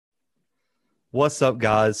What's up,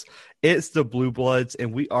 guys? It's the Blue Bloods,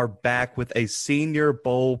 and we are back with a Senior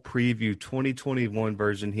Bowl preview 2021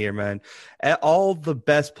 version here, man. All the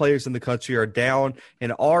best players in the country are down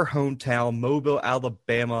in our hometown, Mobile,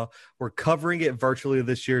 Alabama. We're covering it virtually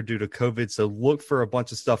this year due to COVID, so look for a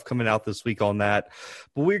bunch of stuff coming out this week on that.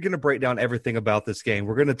 But we're going to break down everything about this game.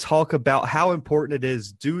 We're going to talk about how important it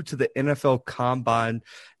is due to the NFL Combine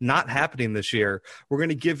not happening this year. We're going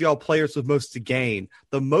to give y'all players with most to gain,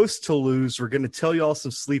 the most to lose. We're going to tell y'all some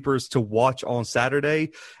sleepers to watch on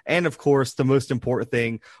Saturday. And of course, the most important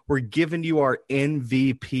thing, we're giving you our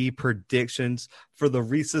MVP predictions for the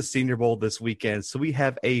Reese's Senior Bowl this weekend. So we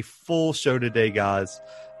have a full show today, guys.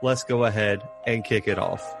 Let's go ahead and kick it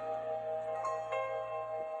off.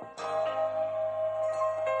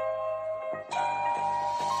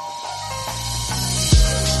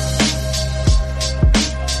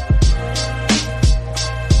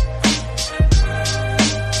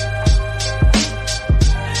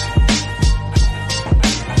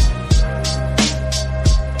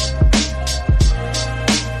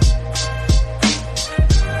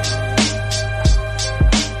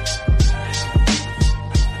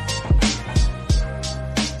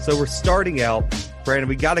 So we're starting out, Brandon,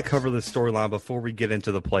 we got to cover the storyline before we get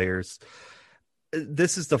into the players.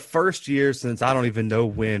 This is the first year since I don't even know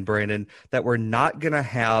when, Brandon, that we're not going to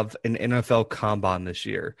have an NFL Combine this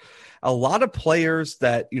year. A lot of players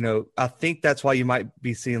that, I think that's why you might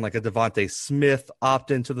be seeing like a Devontae Smith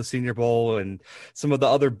opt into the Senior Bowl and some of the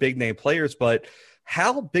other big name players. But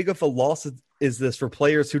how big of a loss is this for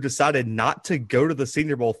players who decided not to go to the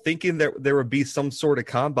Senior Bowl thinking that there would be some sort of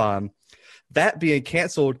combine, that being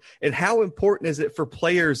canceled? And how important is it for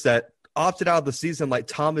players that opted out of the season like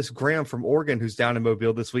Thomas Graham from Oregon, who's down in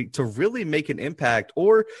Mobile this week, to really make an impact,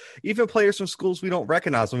 or even players from schools we don't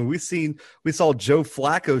recognize? I mean, we saw Joe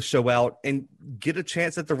Flacco show out and get a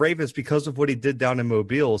chance at the Ravens because of what he did down in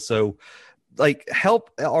Mobile. So help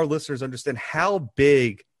our listeners understand how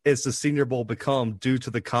big is the Senior Bowl become due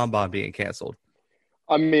to the Combine being canceled.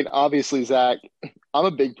 I mean, obviously, Zach, I'm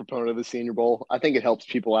a big proponent of the Senior Bowl. I think it helps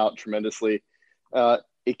people out tremendously.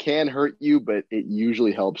 It can hurt you, but it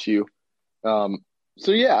usually helps you.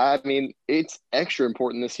 It's extra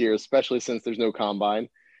important this year, especially since there's no Combine.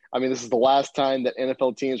 I mean, this is the last time that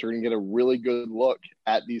NFL teams are going to get a really good look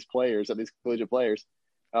at these players, at these collegiate players,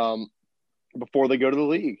 before they go to the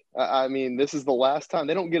league. This is the last time.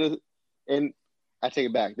 They don't get and I take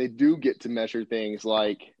it back. They do get to measure things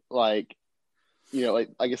like I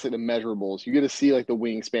guess the measurables. You get to see like the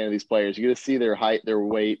wingspan of these players. You get to see their height, their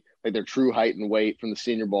weight, like their true height and weight from the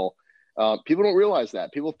Senior Bowl. People don't realize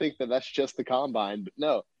that. People think that that's just the Combine, but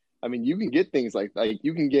no. I mean, you can get things like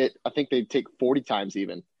you can get. I think they take 40 times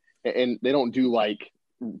even, and they don't do like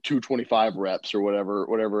 225 reps or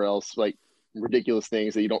whatever else, like ridiculous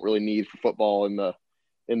things that you don't really need for football in the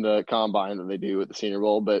Combine that they do at the Senior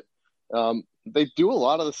Bowl. But they do a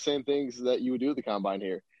lot of the same things that you would do at the Combine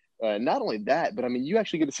here. Not only that, but I mean, you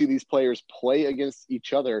actually get to see these players play against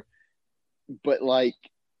each other, but like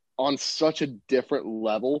on such a different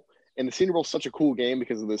level. And the Senior Bowl is such a cool game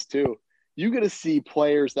because of this too. You get to see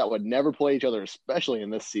players that would never play each other, especially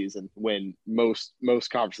in this season when most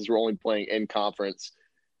conferences were only playing in conference.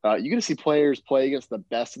 You get to see players play against the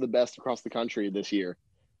best of the best across the country this year.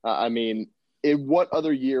 In what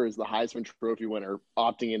other year is the Heisman Trophy winner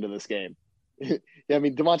opting into this game?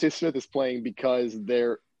 Devontae Smith is playing because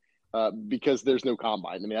there's no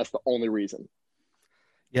Combine. I mean, that's the only reason.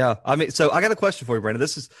 Yeah. So I got a question for you, Brandon.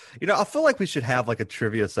 This is, I feel like we should have like a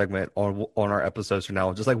trivia segment on our episodes from now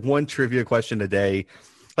on. Just like one trivia question a day.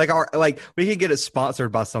 We can get it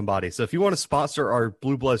sponsored by somebody. So if you want to sponsor our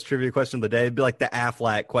Blue Bloods trivia question of the day, it'd be like the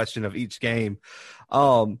Aflac question of each game.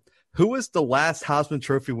 Who was the last Heisman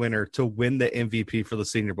Trophy winner to win the MVP for the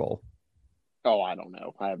Senior Bowl? Oh, I don't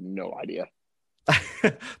know. I have no idea.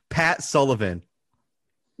 Pat Sullivan.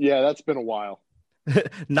 Yeah, that's been a while.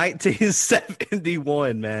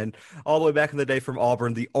 1971, man. All the way back in the day from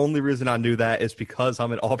Auburn. The only reason I knew that is because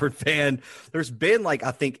I'm an Auburn fan. There's been I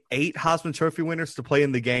think 8 Heisman Trophy winners to play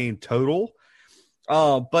in the game total.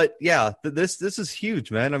 But yeah, this is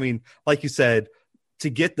huge, man. I mean, like you said, to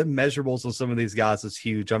get the measurables on some of these guys is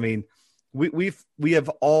huge. I mean, we have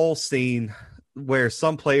all seen where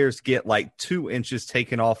some players get like 2 inches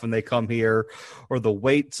taken off when they come here, or the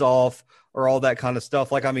weight's off, or all that kind of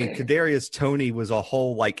stuff. Kadarius Toney was a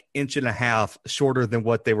whole 1.5 inches shorter than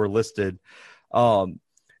what they were listed.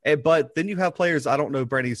 But then you have players, I don't know,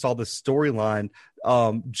 Brandon, you saw the storyline.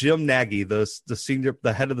 Jim Nagy,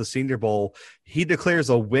 the head of the Senior Bowl, he declares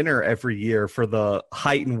a winner every year for the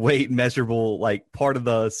height and weight measurable part of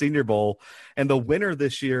the Senior Bowl. And the winner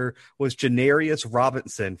this year was Janarius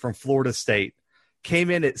Robinson from Florida State. came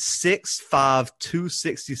in at 6'5",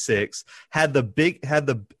 266, had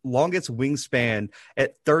the longest wingspan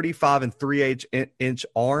at 35 and 3/8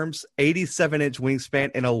 arms, 87-inch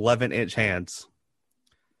wingspan, and 11-inch hands.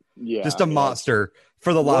 Yeah, Just a monster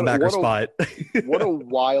for the linebacker spot. What a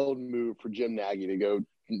wild move for Jim Nagy to go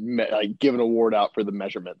give an award out for the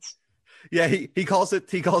measurements. Yeah, he calls it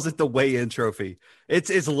the weigh-in trophy.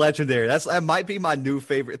 It's legendary. That might be my new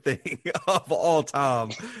favorite thing of all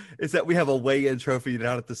time, is that we have a weigh-in trophy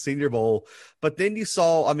down at the Senior Bowl. But then you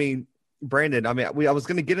saw, I mean, Brandon, I was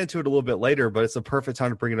going to get into it a little bit later, but it's a perfect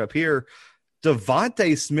time to bring it up here.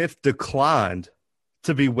 DeVonta Smith declined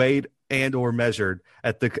to be weighed and or measured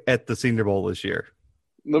at the Senior Bowl this year.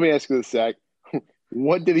 Let me ask you this, Zach.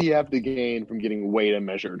 What did he have to gain from getting weighed and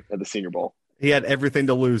measured at the Senior Bowl? He had everything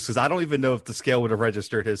to lose, because I don't even know if the scale would have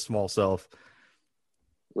registered his small self.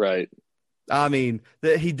 Right. I mean,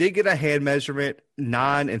 he did get a hand measurement,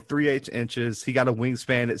 9 3/8 inches. He got a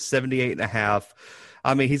wingspan at 78.5.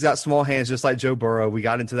 I mean, he's got small hands just like Joe Burrow. We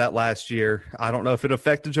got into that last year. I don't know if it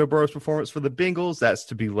affected Joe Burrow's performance for the Bengals. That's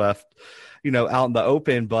to be left, out in the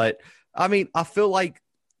open. But, I mean, I feel like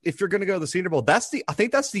if you're going to go to the Senior Bowl, I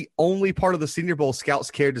think that's the only part of the Senior Bowl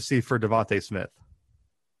scouts cared to see for DeVonta Smith.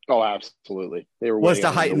 Oh, absolutely. They were was the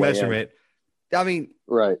height and measurement. I mean,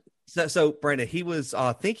 right. So Brandon, he was,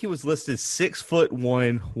 I think he was listed 6'1",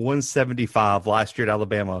 175 last year at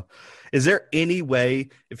Alabama. Is there any way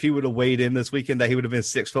if he would have weighed in this weekend that he would have been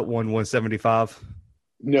 6'1", 175?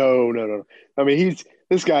 No. I mean,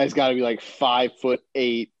 this guy's got to be like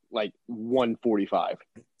 5'8", like 145.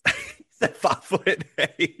 He's at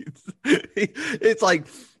 5'8". It's like,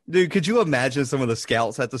 dude, could you imagine some of the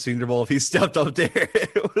scouts at the Senior Bowl if he stepped up there?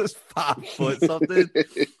 It was 5 foot something.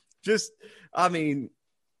 Just, I mean,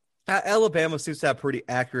 Alabama seems to have pretty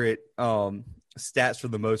accurate stats for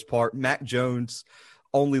the most part. Mac Jones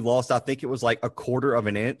only lost, I think it was like a quarter of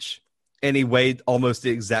an inch, and he weighed almost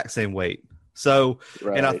the exact same weight. So,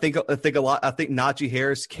 right. And I think Najee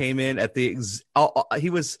Harris came in at the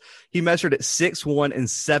he measured at 6'1" and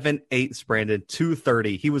 7/8, Brandon,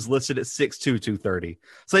 230. He was listed at 6'2", 230.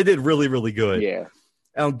 So they did really, really good. Yeah.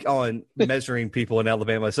 On measuring people in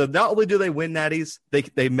Alabama. So not only do they win natties,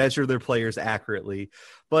 they measure their players accurately.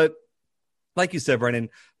 But like you said, Brandon,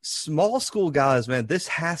 small school guys, man, this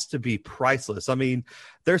has to be priceless. I mean,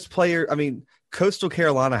 Coastal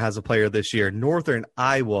Carolina has a player this year. Northern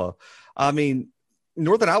Iowa. I mean,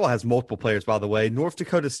 Northern Iowa has multiple players, by the way. North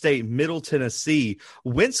Dakota State, Middle Tennessee,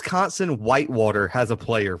 Wisconsin Whitewater has a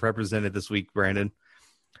player represented this week, Brandon.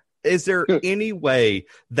 Is there any way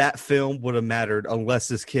that film would have mattered unless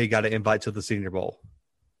this kid got an invite to the Senior Bowl?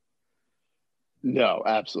 No,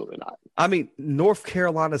 absolutely not. I mean, North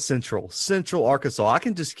Carolina Central Arkansas. I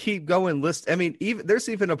can just keep going. There's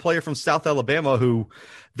even a player from South Alabama who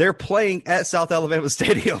they're playing at South Alabama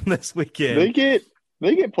Stadium this weekend.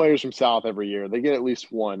 They get players from South every year. They get at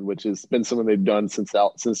least one, which has been something they've done since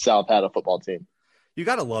South had a football team. You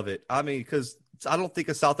got to love it. I mean, because I don't think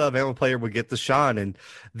a South Alabama player would get the shine, and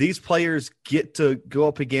these players get to go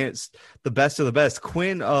up against the best of the best.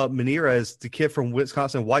 Quinn Menierez, the kid from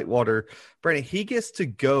Wisconsin Whitewater, Brandon, he gets to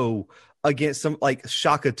go against some like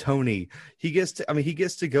Shaka Toney. He gets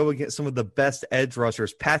to go against some of the best edge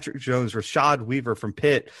rushers, Patrick Jones, Rashad Weaver from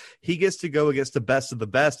Pitt. He gets to go against the best of the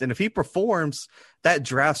best. And if he performs, that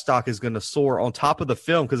draft stock is going to soar on top of the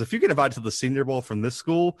film. Because if you get invited to the Senior Bowl from this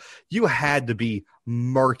school, you had to be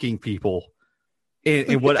murking people.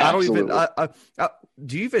 And what I don't even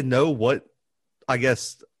do you even know what, I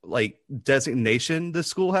guess, like designation this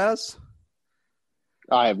school has?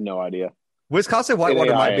 I have no idea. Wisconsin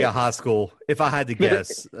Whitewater might be a high school, if I had to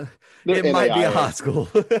guess. It might be a high school.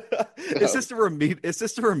 It's just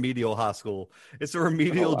a remedial high school. It's a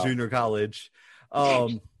remedial junior college.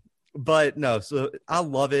 But no, so I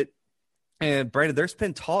love it. And Brandon, there's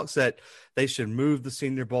been talks that they should move the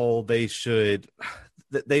Senior Bowl. They should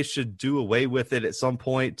do away with it at some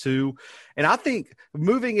point too. And I think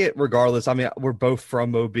moving it regardless, I mean, we're both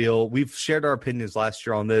from Mobile. We've shared our opinions last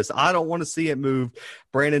year on this. I don't want to see it moved.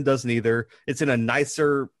 Brandon doesn't either. It's in a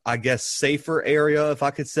nicer, I guess, safer area, if I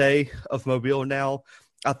could say, of Mobile now.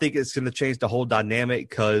 I think it's going to change the whole dynamic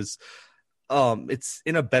because it's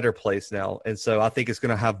in a better place now. And so I think it's going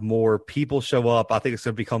to have more people show up. I think it's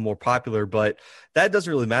going to become more popular, but that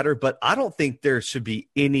doesn't really matter. But I don't think there should be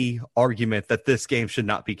any argument that this game should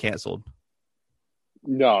not be canceled.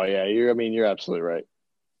 No, yeah. You're absolutely right.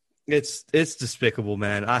 It's despicable,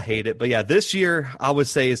 man. I hate it. But yeah, this year I would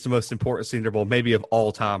say it's the most important Senior Bowl maybe of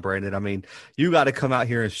all time, Brandon. I mean, you got to come out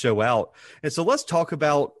here and show out. And so let's talk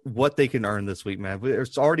about what they can earn this week, man.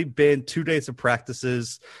 There's already been 2 days of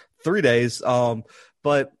practices, 3 days.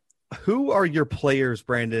 But Who are your players,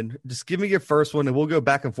 Brandon? Just give me your first one, and we'll go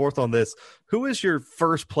back and forth on this. Who is your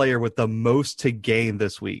first player with the most to gain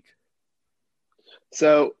this week?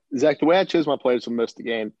 So, Zach, the way I chose my players for most of the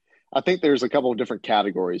game, I think there's a couple of different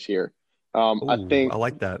categories here. I Oh, think I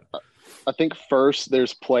like that. I think first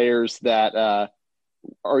there's players that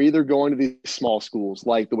are either going to these small schools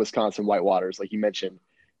like the Wisconsin Whitewaters, like you mentioned,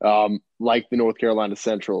 like the North Carolina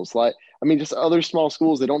Centrals, just other small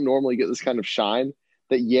schools. They don't normally get this kind of shine.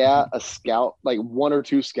 That Mhm. a scout, like one or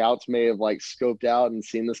two scouts, may have like scoped out and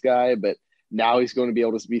seen this guy, but now he's going to be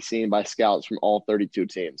able to be seen by scouts from all 32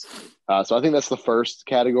 teams. So I think that's the first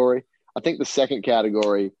category. I think the second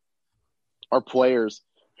category are players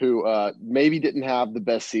who maybe didn't have the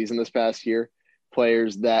best season this past year,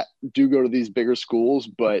 players that do go to these bigger schools,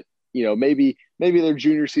 but maybe their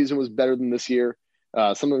junior season was better than this year,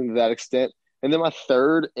 something to that extent. And then my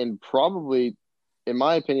third, and probably, in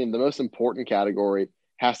my opinion, the most important category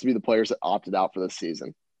has to be the players that opted out for this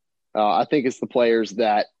season. I think it's the players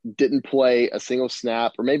that didn't play a single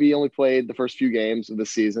snap, or maybe only played the first few games of the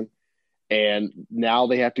season, and now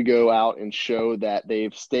they have to go out and show that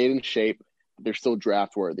they've stayed in shape, they're still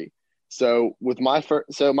draft worthy. So with my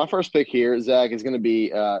first pick here, Zach, is going to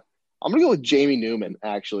be I'm going to go with Jamie Newman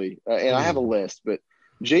actually, and I have a Ooh. list, but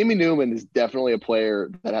Jamie Newman is definitely a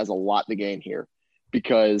player that has a lot to gain here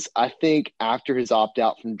because I think after his opt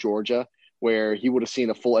out from Georgia, where he would have seen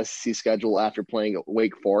a full SEC schedule after playing at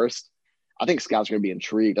Wake Forest, I think scouts are going to be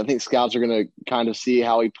intrigued. I think scouts are going to kind of see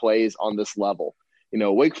how he plays on this level.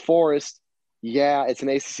 Wake Forest, yeah, it's an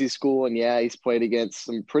ACC school, and yeah, he's played against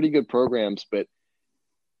some pretty good programs, but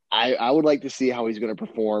I would like to see how he's going to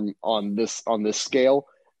perform on this scale,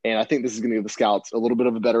 and I think this is going to give the scouts a little bit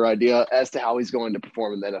of a better idea as to how he's going to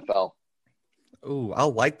perform in the NFL. Ooh, I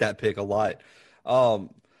like that pick a lot. Um,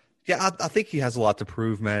 yeah, I think he has a lot to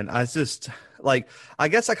prove, man. I just like, I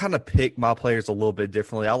guess I kind of pick my players a little bit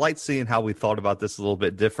differently. I like seeing how we thought about this a little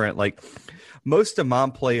bit different. Like most of my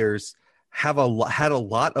players had a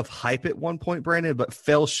lot of hype at one point, Brandon, but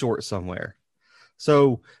fell short somewhere.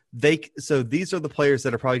 So so these are the players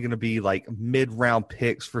that are probably going to be like mid-round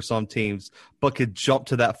picks for some teams, but could jump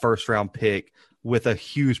to that first round pick with a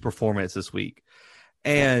huge performance this week.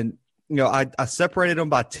 And I separated them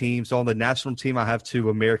by team. So on the national team, I have two.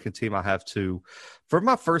 American team, I have two. For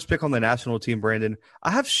my first pick on the national team, Brandon,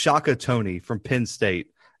 I have Shaka Tony from Penn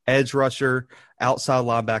State, edge rusher, outside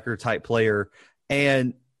linebacker type player.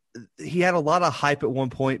 And he had a lot of hype at one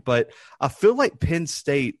point, but I feel like Penn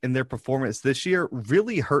State in their performance this year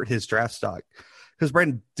really hurt his draft stock. Because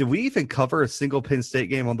Brandon, did we even cover a single Penn State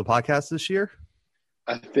game on the podcast this year?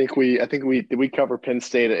 I think we did we cover Penn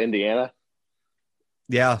State at Indiana.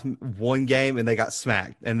 Yeah, one game and they got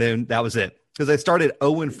smacked, and then that was it because they started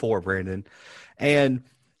 0-4, Brandon. And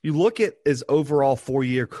you look at his overall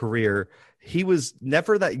 4-year career, he was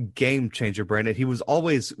never that game changer, Brandon. He was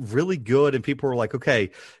always really good, and people were like, okay,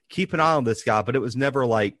 keep an eye on this guy. But it was never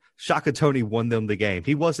like Shaka Tony won them the game.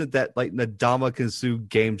 He wasn't that like Ndamukong Suh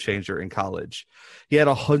game changer in college. He had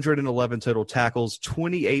 111 total tackles,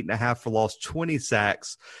 28 and a half for loss, 20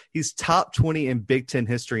 sacks. He's top 20 in Big Ten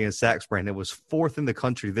history in sacks, Brandon. Was fourth in the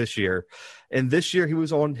country this year. And this year he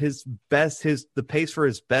was on the pace for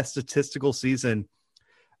his best statistical season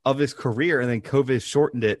of his career, and then COVID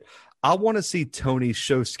shortened it. I want to see Tony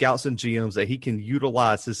show scouts and GMs that he can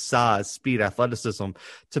utilize his size, speed, athleticism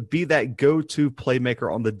to be that go-to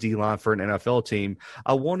playmaker on the D-line for an NFL team.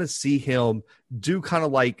 I want to see him do kind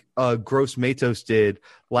of like Gross Matos did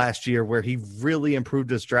last year, where he really improved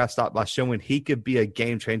his draft stock by showing he could be a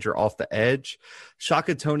game changer off the edge.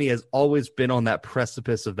 Shaka Tony has always been on that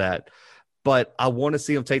precipice of that. But I want to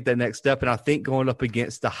see him take that next step. And I think going up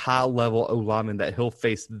against the high-level O-lineman that he'll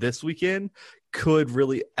face this weekend could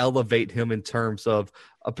really elevate him in terms of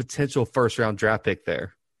a potential first-round draft pick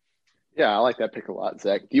there. Yeah, I like that pick a lot,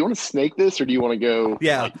 Zach. Do you want to snake this, or do you want to go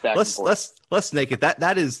Yeah, like back and let's forth? let's snake it.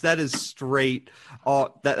 That is straight.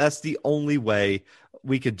 That's the only way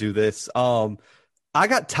we could do this. I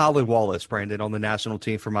got Tylan Wallace, Brandon, on the national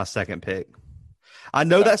team for my second pick. I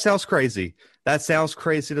know Okay, that sounds crazy. That sounds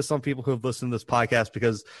crazy to some people who have listened to this podcast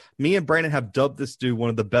because me and Brandon have dubbed this dude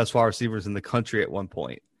one of the best wide receivers in the country at one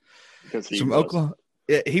point. because He's he from was. Oklahoma.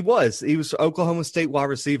 He was Oklahoma State wide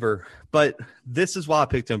receiver, but this is why I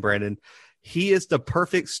picked him, Brandon. He is the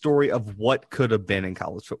perfect story of what could have been in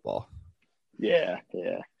college football. Yeah,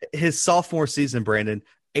 yeah. His sophomore season, Brandon,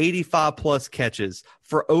 85 plus catches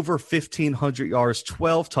for over 1,500 yards,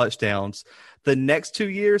 12 touchdowns. The next 2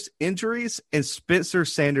 years, injuries and Spencer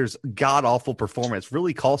Sanders' god awful performance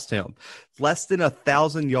really cost him less than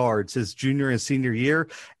 1,000 yards his junior and senior year.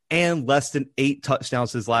 and less than 8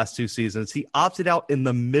 touchdowns his last 2 seasons. He opted out in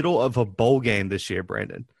the middle of a bowl game this year,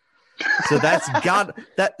 Brandon. So that's got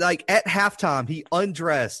that, like, at halftime, he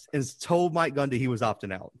undressed and told Mike Gundy he was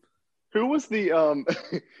opting out. Who was the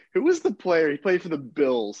who was the player? He played for the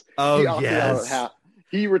Bills. Oh, he opted out yes. at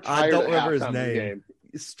he retired. I don't at remember his halftime of the name. game.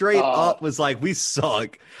 Straight up was like, we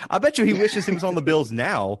suck. I bet you he wishes he was on the Bills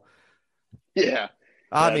now. Yeah.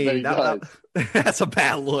 I mean, that's a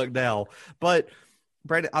bad look now. But,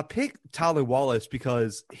 Brandon, I picked Tylan Wallace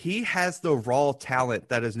because he has the raw talent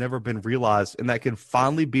that has never been realized and that can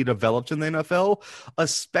finally be developed in the NFL,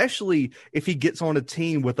 especially if he gets on a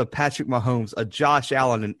team with a Patrick Mahomes, a Josh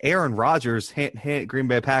Allen, and Aaron Rodgers, hint, hint, Green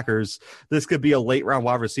Bay Packers. This could be a late-round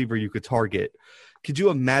wide receiver you could target. Could you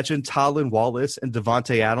imagine Tylan Wallace and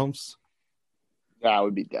Devontae Adams? That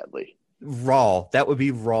would be deadly. Raw. That would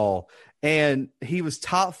be raw. And he was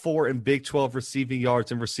top 4 in Big 12 receiving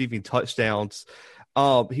yards and receiving touchdowns.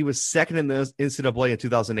 He was second in the NCAA in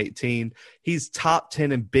 2018. He's top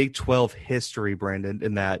 10 in Big 12 history, Brandon,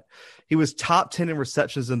 in that. He was top 10 in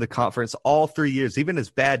receptions in the conference all 3 years, even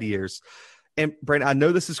his bad years. And, Brandon, I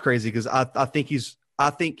know this is crazy because I think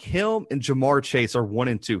him and Jamar Chase are 1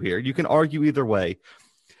 and 2 here. You can argue either way.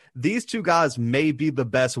 These two guys may be the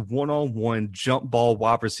best one-on-one jump ball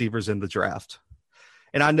wide receivers in the draft.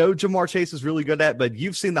 And I know Jamar Chase is really good at it, but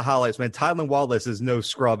you've seen the highlights, man. Tylan Wallace is no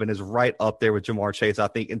scrub and is right up there with Jamar Chase, I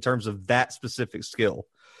think, in terms of that specific skill.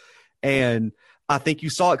 And I think you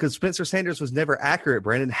saw it because Spencer Sanders was never accurate,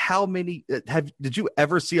 Brandon. How many did you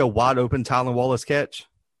ever see a wide open Tylan Wallace catch?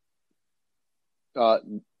 No,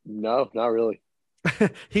 not really.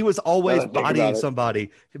 He was always bodying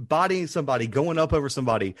somebody, going up over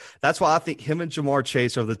somebody. That's why I think him and Jamar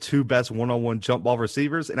Chase are the 2 best one-on-one jump ball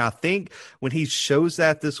receivers. And I think when he shows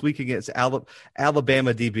that this week against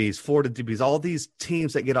Alabama DBs, Florida DBs, all these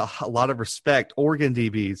teams that get a lot of respect, Oregon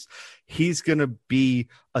DBs, he's going to be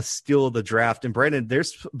a steal of the draft. And Brandon,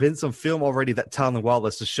 there's been some film already that Tylan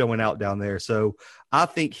Wallace is showing out down there. So I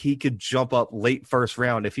think he could jump up late first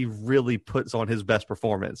round if he really puts on his best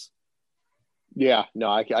performance. Yeah, no,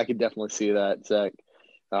 I could definitely see that, Zach.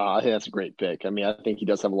 I think that's a great pick. I mean, I think he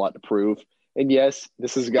does have a lot to prove. And yes,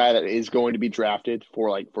 this is a guy that is going to be drafted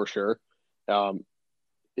for sure.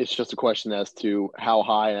 It's just a question as to how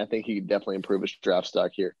high, and I think he could definitely improve his draft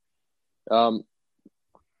stock here. I'll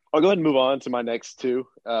go ahead and move on to my next 2.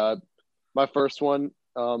 My first one,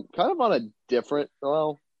 kind of on a different –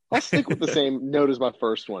 well, I'll stick with the same note as my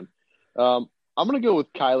first one. I'm going to go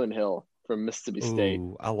with Kylan Hill from Mississippi State.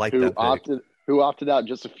 I like that pick. Who opted out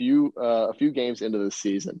just a few games into the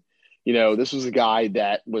season. You know, this was a guy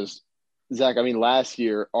that was, Zach, I mean, last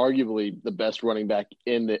year, arguably the best running back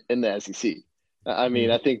in the SEC. I mean,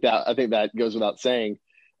 I think that goes without saying.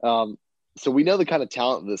 So we know the kind of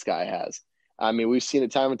talent this guy has. I mean, we've seen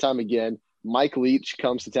it time and time again. Mike Leach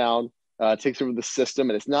comes to town, takes over the system,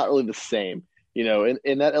 and it's not really the same. You know,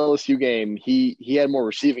 in that LSU game, he had more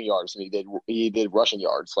receiving yards than he did rushing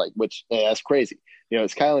yards, which that's crazy. You know,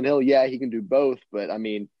 it's Kylan Hill. Yeah, he can do both, but I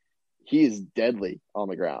mean, he is deadly on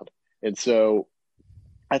the ground. And so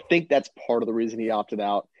I think that's part of the reason he opted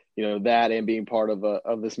out, you know, that and being part of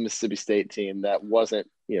this Mississippi State team that wasn't,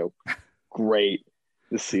 you know, great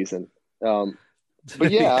this season. But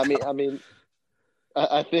yeah,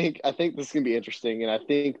 I think this is going to be interesting. And I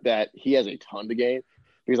think that he has a ton to gain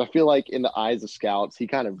because I feel like in the eyes of scouts, he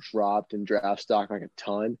kind of dropped in draft stock like a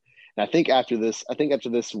ton. And I think after this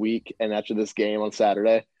week and after this game on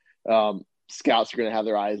Saturday, scouts are going to have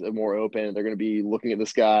their eyes more open. They're going to be looking at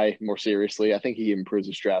this guy more seriously. I think he improves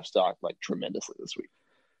his draft stock tremendously this week.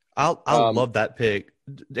 I love that pick.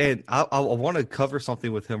 And I want to cover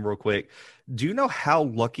something with him real quick. Do you know how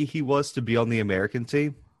lucky he was to be on the American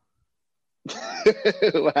team?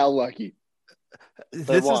 How lucky?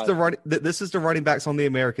 This is the running backs on the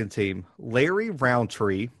American team. Larry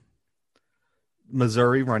Roundtree,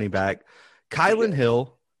 Missouri running back, Kylan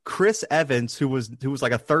Hill, Chris Evans, who was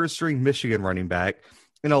like a third string Michigan running back,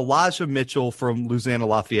 and Elijah Mitchell from Louisiana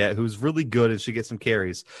Lafayette, who's really good and should get some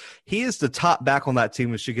carries. He is the top back on that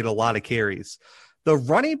team and should get a lot of carries. The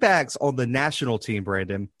running backs on the national team,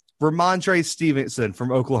 Brandon, Ramondre Stevenson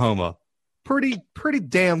from Oklahoma, pretty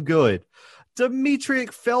damn good.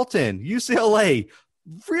 Demetric Felton, UCLA,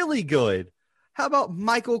 really good. How about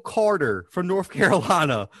Michael Carter from North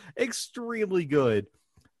Carolina? Extremely good.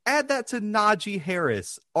 Add that to Najee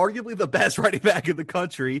Harris, arguably the best running back in the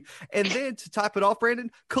country. And then to top it off,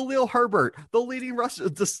 Brandon, Khalil Herbert,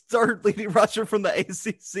 the third leading rusher from the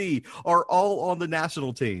ACC, are all on the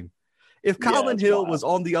national team. If Kylan Hill was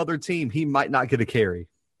on the other team, he might not get a carry.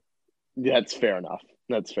 Yeah, that's fair enough.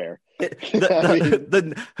 That's fair.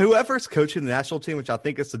 Whoever's coaching the national team, which I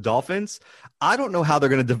think is the Dolphins, I don't know how they're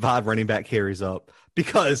going to divide running back carries up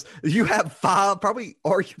because you have probably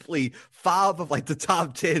arguably 5 of like the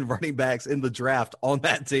top 10 running backs in the draft on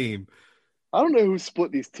that team. I don't know who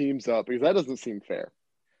split these teams up because that doesn't seem fair.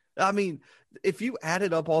 I mean, if you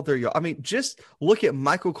added up all their, just look at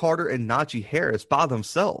Michael Carter and Najee Harris by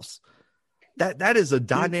themselves. That is a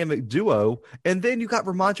dynamic duo. And then you got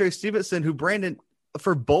Ramondre Stevenson, who Brandon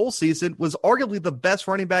for bowl season was arguably the best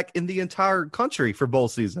running back in the entire country for bowl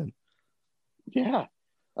season. Yeah.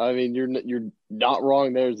 I mean, you're not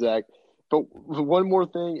wrong there, Zach. But one more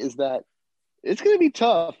thing is that it's going to be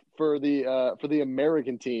tough for the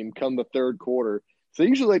American team come the third quarter. So they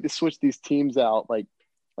usually like to switch these teams out. Like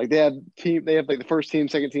they have like the first team,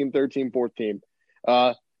 second team, third team, fourth team.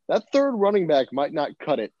 That third running back might not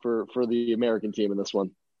cut it for the American team in this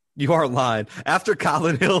one. You are lying. After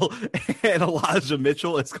Colin Hill and Elijah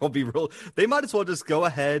Mitchell, it's going to be real. They might as well just go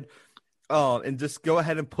ahead and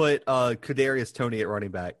put Kadarius Toney at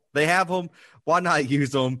running back. They have him. Why not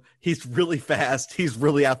use him? He's really fast. He's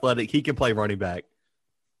really athletic. He can play running back.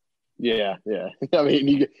 Yeah. I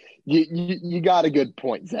mean, you got a good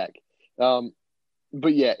point, Zach.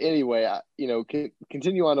 But yeah, anyway,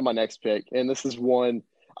 continue on to my next pick. And this is one,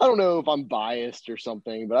 I don't know if I'm biased or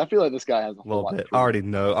something, but I feel like this guy has a whole lot. I already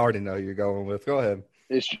know you're going with. Go ahead.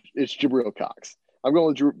 It's Jabril Cox. I'm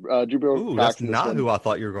going with Jabril Cox. That's not who I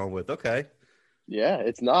thought you were going with. Okay. Yeah,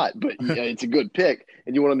 it's not, but it's a good pick.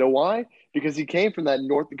 And you want to know why? Because he came from that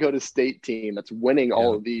North Dakota State team that's winning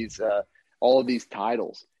all of these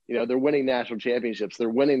titles. They're winning national championships. They're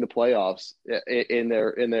winning the playoffs in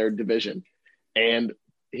their division. And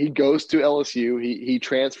he goes to LSU. He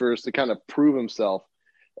transfers to kind of prove himself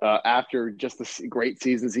after just the great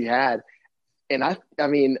seasons he had. And I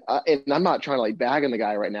mean, and I'm not trying to like bag on the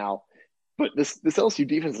guy right now, but this LSU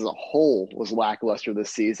defense as a whole was lackluster this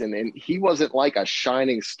season, and he wasn't like a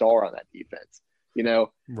shining star on that defense.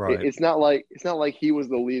 Right? It's not like he was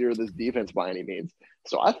the leader of this defense by any means.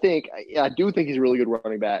 So I do think he's a really good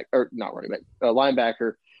linebacker,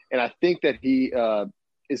 and I think that he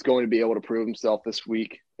is going to be able to prove himself this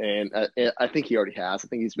week, and I think he already has. I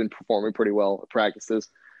think he's been performing pretty well at practices.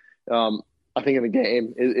 I think in the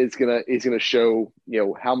game, he's gonna show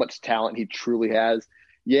how much talent he truly has.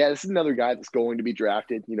 Yeah, this is another guy that's going to be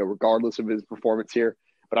drafted, regardless of his performance here.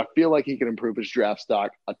 But I feel like he can improve his draft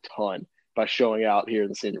stock a ton by showing out here in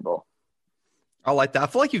the Senior Bowl. I like that. I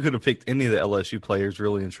feel like you could have picked any of the LSU players,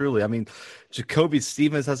 really and truly. I mean, Jacoby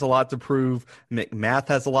Stevens has a lot to prove. McMath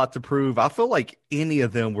has a lot to prove. I feel like any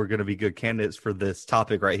of them were going to be good candidates for this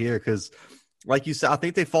topic right here because, like you said, I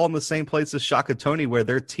think they fall in the same place as Shaka Toney, where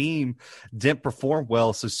their team didn't perform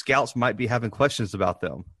well, so scouts might be having questions about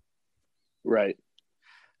them. Right.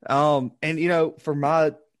 And for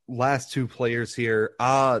my last two players here,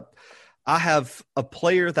 I have a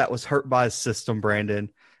player that was hurt by his system, Brandon,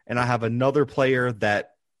 and I have another player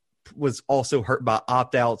that was also hurt by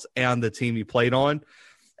opt-outs and the team he played on.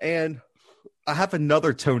 And I have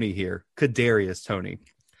another Toney here, Kadarius Toney,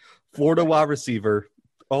 Florida wide receiver.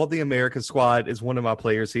 All the American squad is one of my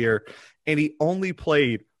players here, and he only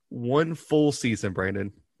played one full season,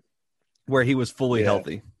 Brandon, where he was fully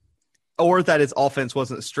healthy. Or that his offense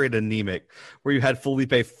wasn't straight anemic, where you had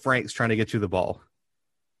Felipe Franks trying to get you the ball.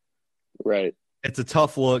 Right. It's a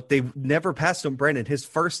tough look. They've never passed him, Brandon. His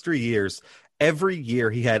first 3 years, every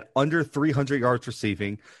year he had under 300 yards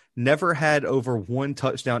receiving, never had over one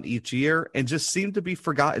touchdown each year, and just seemed to be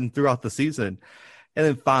forgotten throughout the season. And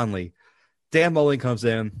then finally, Dan Mullen comes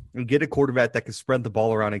in and get a quarterback that can spread the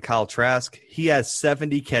ball around in Kyle Trask. He has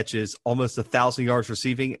 70 catches, almost 1,000 yards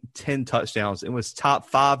receiving, 10 touchdowns. It was top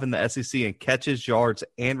 5 in the SEC in catches, yards,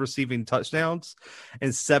 and receiving touchdowns,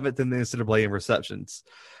 and 7th in the NCAA in receptions.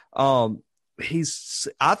 I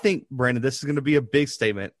think, Brandon, this is going to be a big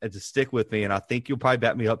statement, and to stick with me, and I think you'll probably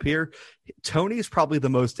back me up here. Toney is probably the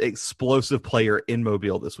most explosive player in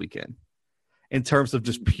Mobile this weekend in terms of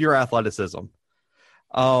just pure athleticism.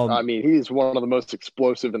 I mean, he's one of the most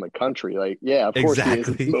explosive in the country. Like, yeah, of course he is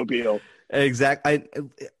in Mobile. Exactly.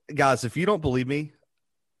 Guys, if you don't believe me,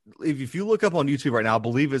 if you look up on YouTube right now, I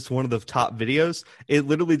believe it's one of the top videos. It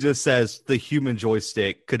literally just says the human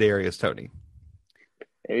joystick, Kadarius Toney.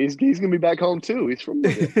 He's going to be back home too. He's from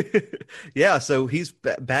yeah, so he's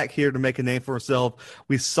back here to make a name for himself.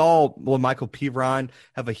 We saw Michael Pirine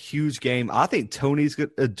have a huge game. I think Toney's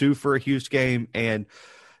due for a huge game, and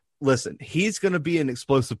listen, he's going to be an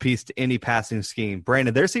explosive piece to any passing scheme.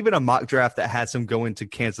 Brandon, there's even a mock draft that has him going to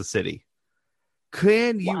Kansas City.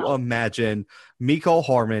 Can you imagine Mecole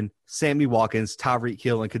Hardman, Sammy Watkins, Tyreek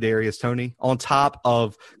Hill, and Kadarius Toney on top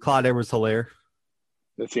of Clyde Edwards-Helaire?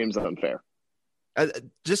 That seems unfair.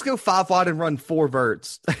 Just go 5 wide and run 4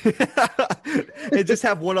 verts, and just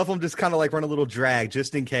have one of them just kind of like run a little drag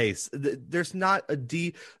just in case. There's not a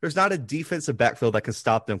defensive backfield that can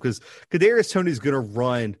stop them because Kadarius Toney's going to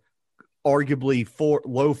run arguably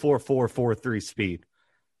low 4.4 speed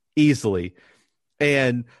easily.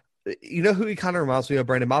 And you know who he kind of reminds me of,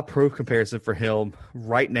 Brandon? My pro comparison for him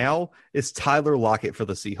right now is Tyler Lockett for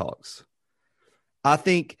the Seahawks. I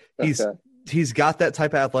think Okay. he's got that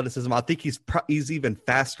type of athleticism. I think he's even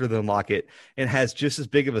faster than Lockett and has just as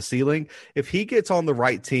big of a ceiling. If he gets on the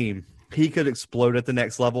right team, he could explode at the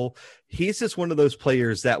next level. He's just one of those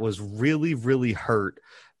players that was really, really hurt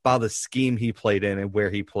by the scheme he played in and where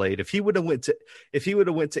he played. If he would have went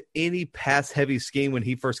to any pass heavy scheme when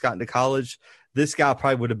he first got into college, this guy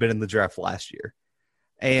probably would have been in the draft last year.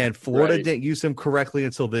 And Florida Right. didn't use him correctly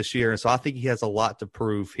until this year. And so I think he has a lot to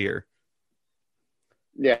prove here.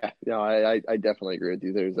 Yeah. No, I definitely agree with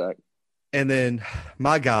you there, Zach. And then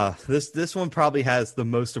my guy, this one probably has the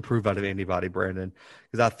most to prove out of anybody, Brandon,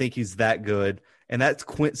 because I think he's that good. And that's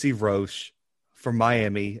Quincy Roche from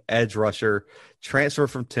Miami, edge rusher, transfer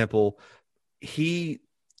from Temple. He's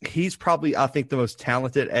probably, I think, the most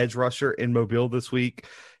talented edge rusher in Mobile this week.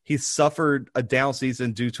 He suffered a down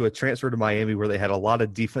season due to a transfer to Miami where they had a lot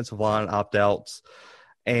of defensive line opt-outs.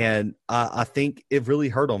 And I think it really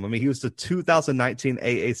hurt him. I mean, he was the 2019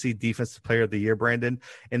 AAC Defensive Player of the Year, Brandon.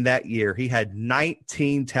 In that year, he had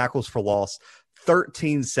 19 tackles for loss,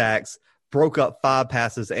 13 sacks, broke up 5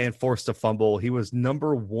 passes, and forced a fumble. He was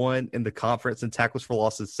number 1 in the conference in tackles for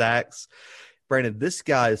loss and sacks. Brandon, this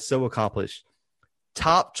guy is so accomplished.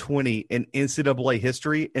 Top 20 in NCAA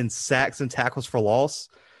history in sacks and tackles for loss.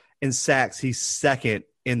 In sacks, he's second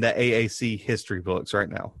in the AAC history books right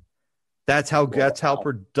now. That's how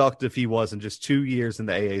productive he was in just 2 years in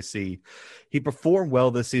the AAC. He performed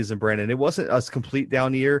well this season, Brandon. It wasn't a complete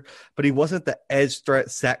down year, but he wasn't the edge threat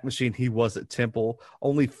sack machine he was at Temple.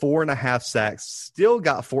 Only 4.5 sacks. Still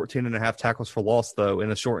got 14.5 tackles for loss, though,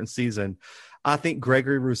 in a shortened season. I think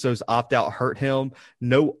Gregory Rousseau's opt-out hurt him.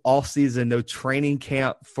 No offseason, no training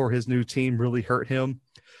camp for his new team really hurt him.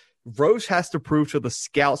 Roche has to prove to the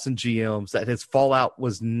scouts and GMs that his fallout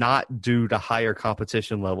was not due to higher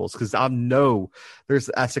competition levels, because I know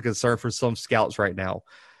that's a concern for some scouts right now.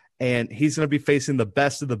 And he's going to be facing the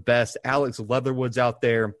best of the best. Alex Leatherwood's out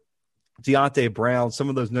there, Deontay Brown, some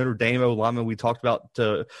of those Notre Dame linemen we talked about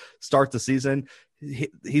to start the season.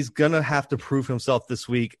 He's going to have to prove himself this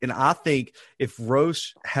week. And I think if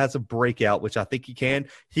Roche has a breakout, which I think he can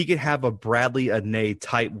have a Bradley Anae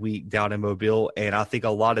type week down in Mobile. And I think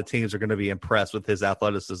a lot of teams are going to be impressed with his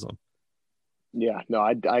athleticism. Yeah, no,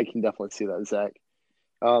 I can definitely see that, Zach.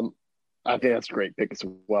 I think that's a great pick as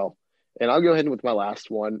well. And I'll go ahead with my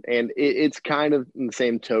last one. And it's kind of in the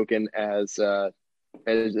same token as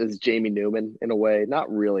Jamie Newman in a way.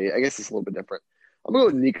 Not really. I guess it's a little bit different. I'm going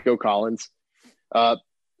to go with Nico Collins.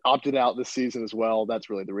 Opted out this season as well. That's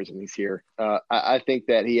really the reason he's here. I think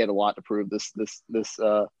that he had a lot to prove this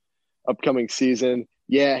upcoming season.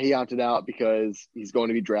 Yeah, he opted out because he's going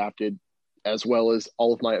to be drafted, as well as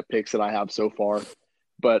all of my picks that I have so far.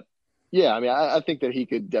 But yeah, I mean, I think that he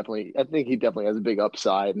definitely has a big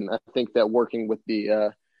upside, and I think that working with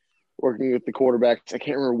the quarterbacks, I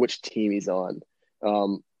can't remember which team he's on.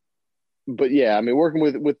 But yeah, I mean, working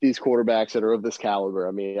with these quarterbacks that are of this caliber,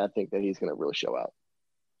 I mean, I think that he's going to really show out.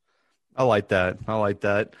 I like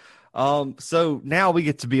that. So now we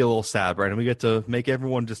get to be a little sad, right? And we get to make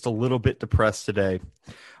everyone just a little bit depressed today.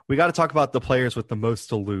 We got to talk about the players with the most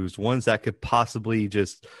to lose, ones that could possibly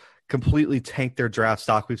just completely tank their draft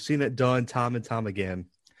stock. We've seen it done time and time again.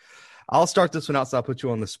 I'll start this one out, so I'll put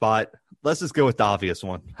you on the spot. Let's just go with the obvious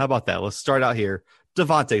one. How about that? Let's start out here.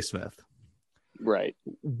 Devontae Smith. Right.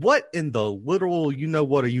 What in the literal,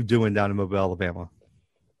 what are you doing down in Mobile, Alabama?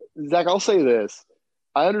 Zach, I'll say this.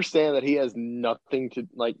 I understand that he has nothing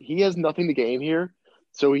to gain here.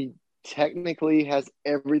 So he technically has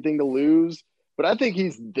everything to lose. But I think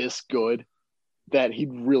he's this good that he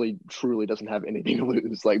really, truly doesn't have anything to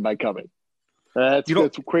lose, by coming.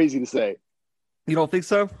 That's crazy to say. You don't think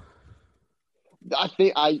so?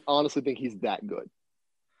 I honestly think he's that good.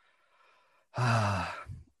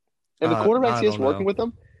 And the quarterbacks he has working with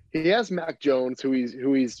him, he has Mac Jones, who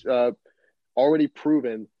he's already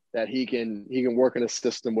proven that he can work in a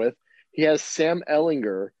system with. He has Sam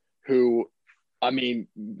Ehlinger, who, I mean,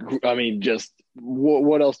 just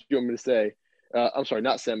what else do you want me to say? I'm sorry,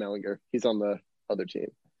 not Sam Ehlinger. He's on the other team.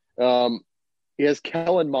 He has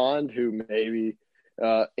Kellen Mond, who maybe,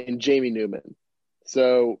 and Jamie Newman.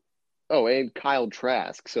 So, and Kyle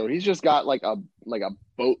Trask. So he's just got like a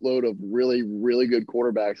boatload of really, really good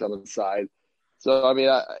quarterbacks on the side. So I mean,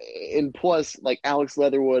 and plus like Alex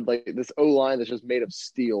Leatherwood, like this O line that's just made of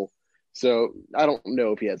steel. So I don't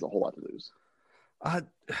know if he has a whole lot to lose. I,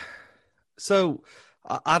 so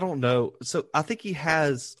I don't know. So I think he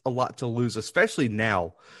has a lot to lose, especially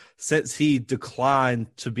now since he declined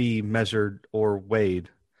to be measured or weighed.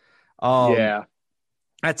 Um, Yeah,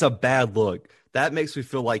 that's a bad look. That makes me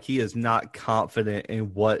feel like he is not confident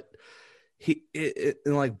in what in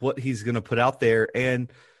like what he's going to put out there.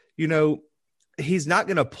 And, you know, he's not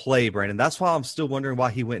going to play, Brandon. That's why I'm still wondering why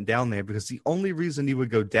he went down there, because the only reason he would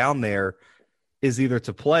go down there is either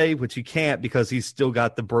to play, which he can't because he's still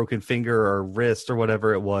got the broken finger or wrist or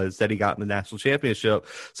whatever it was that he got in the national championship.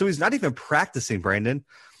 So he's not even practicing, Brandon.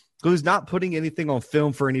 So he's not putting anything on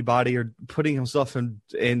film for anybody or putting himself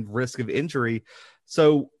in risk of injury.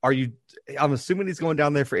 So I'm assuming he's going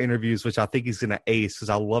down there for interviews, which I think he's going to ace because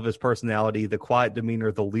I love his personality, the quiet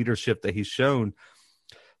demeanor, the leadership that he's shown.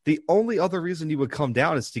 The only other reason he would come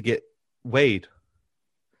down is to get weighed.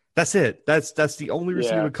 That's it. That's the only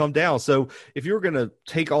reason he yeah, would come down. So if you were going to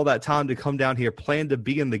take all that time to come down here, plan to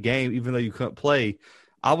be in the game, even though you couldn't play,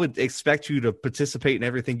 I would expect you to participate in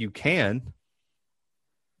everything you can.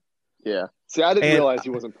 yeah. See, I didn't And realize he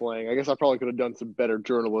wasn't playing. I guess I probably could have done some better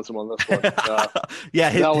journalism on this one.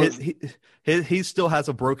 yeah, That was he still has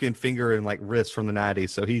a broken finger and like wrist from the 90s,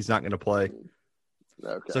 so he's not going to play.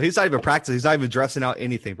 okay. So he's not even practicing. He's not even dressing out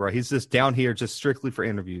anything, bro. He's just down here just strictly for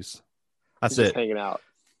interviews. That's Just it. hanging out.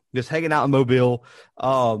 Just hanging out in Mobile.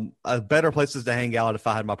 Better places to hang out if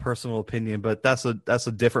I had my personal opinion, but that's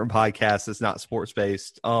a different podcast. It's not sports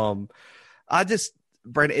based. Brandon,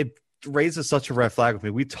 it raises such a red flag with me.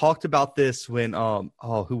 We talked about this when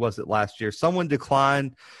who was it last year? Someone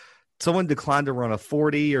declined to run a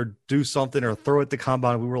 40 or do something or throw at the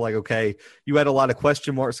combine. We were like, okay, you had a lot of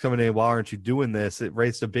question marks coming in. Why aren't you doing this? It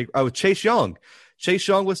raised a big Chase Young. Chase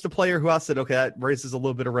Young was the player who I said, okay, that raises a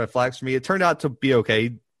little bit of red flags for me. It turned out to be okay.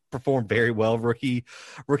 He performed very well, rookie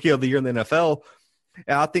of the year in the NFL.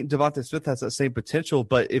 And I think Devontae Smith has that same potential.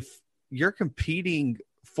 But if you're competing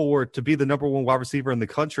to be the number one wide receiver in the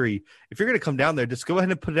country, if you're going to come down there, just go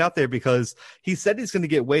ahead and put it out there, because he said he's going to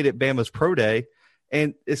get weighed at Bama's pro day,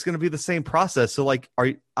 and it's going to be the same process. So like,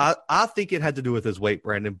 I think it had to do with his weight,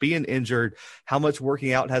 Brandon, being injured. How much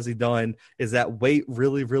working out has he done? Is that weight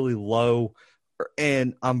really, really low?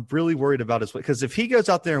 And I'm really worried about his weight, because if he goes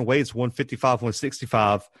out there and weighs 155,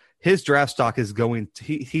 165, his draft stock is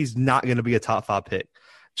he's not going to be a top 5 pick.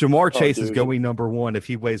 Jamar Chase is going number 1 if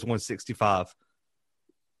he weighs 165.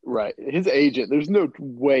 Right. His agent, there's no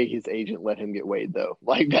way his agent let him get weighed though.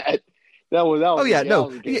 Like that. That was Oh yeah,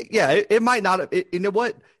 no. Yeah, it might not have, you know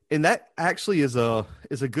what? And that actually is a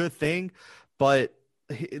good thing, but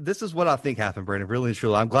this is what I think happened, Brandon. Really and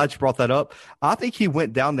truly, I'm glad you brought that up. I think he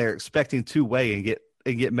went down there expecting to weigh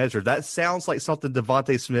and get measured. That sounds like something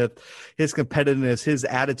Devontae Smith, his competitiveness, his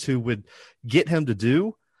attitude would get him to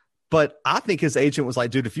do. But I think his agent was like,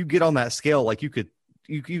 dude, if you get on that scale, like you can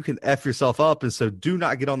F yourself up. And so do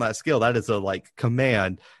not get on that scale. That is a like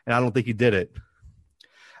command. And I don't think he did it.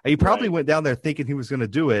 He probably went down there thinking he was going to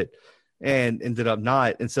do it and ended up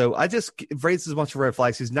not. And so it raises a bunch of red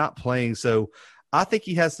flags. He's not playing. So I think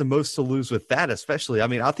he has the most to lose with that, especially. I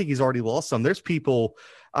mean, I think he's already lost some. There's people,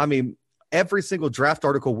 I mean, every single draft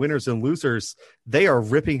article, winners and losers, they are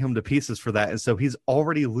ripping him to pieces for that. And so he's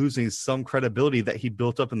already losing some credibility that he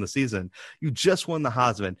built up in the season. You just won the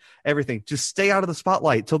Heisman, everything. Just stay out of the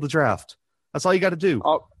spotlight till the draft. That's all you got to do.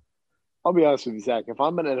 I'll be honest with you, Zach. If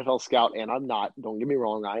I'm an NFL scout, and I'm not, don't get me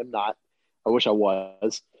wrong, I am not. I wish I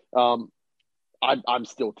was. I'm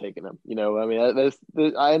still taking him. You know, I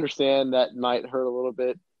mean, I understand that might hurt a little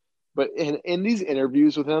bit, but in these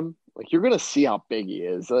interviews with him, like you're gonna see how big he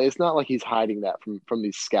is. It's not like he's hiding that from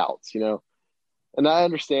these scouts, you know. And I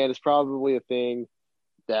understand it's probably a thing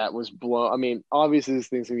that was blown. I mean, obviously, these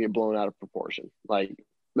things can get blown out of proportion. Like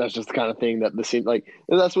that's just the kind of thing that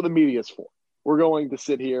that's what the media is for. We're going to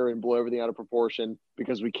sit here and blow everything out of proportion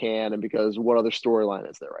because we can, and because what other storyline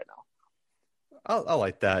is there right now? I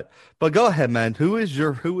like that. But go ahead, man. Who is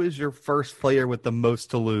your first player with the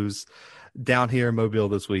most to lose down here in Mobile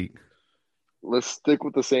this week? Let's stick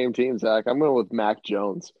with the same team, Zach. I'm going with Mac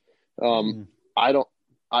Jones. I don't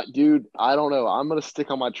know. I'm going to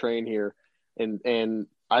stick on my train here, and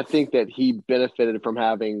I think that he benefited from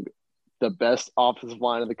having the best offensive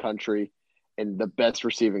line in the country and the best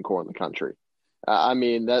receiving core in the country. I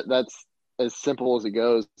mean, that's as simple as it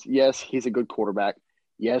goes. Yes, he's a good quarterback.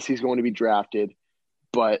 Yes, he's going to be drafted.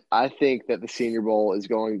 But I think that the Senior Bowl is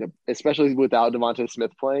going to, especially without Devontae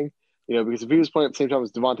Smith playing, you know, because if he was playing at the same time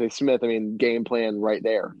as Devontae Smith, I mean, game plan right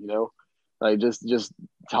there, you know, like just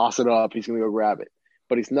toss it up. He's going to go grab it.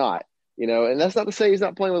 But he's not. And that's not to say he's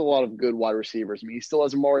not playing with a lot of good wide receivers. I mean, he still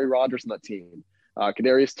has Amari Rodgers on that team.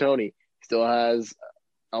 Kadarius Toney still has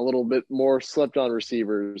a little bit more slept on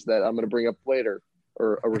receivers that I'm going to bring up later,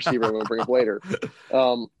 or a receiver I'm going to bring up later.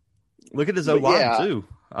 Look at his O-line, yeah, too.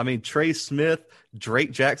 I mean, Trey Smith,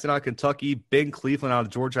 Drake Jackson out of Kentucky, Ben Cleveland out of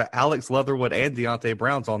Georgia, Alex Leatherwood, and Deontay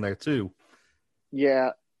Brown's on there, too.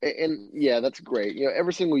 yeah, and yeah, that's great.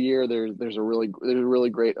 Every single year there's really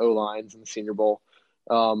great O lines in the Senior Bowl,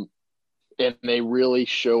 and they really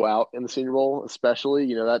show out in the Senior Bowl,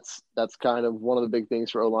 especially. That's kind of one of the big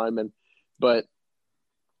things for O linemen, but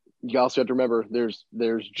you also have to remember there's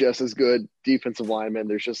just as good defensive linemen,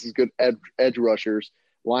 there's just as good edge rushers,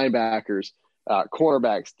 linebackers,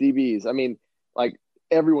 cornerbacks, DBs. I mean, like,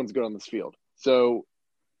 everyone's good on this field. So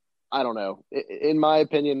I don't know. In my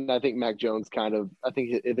opinion, I think Mac Jones I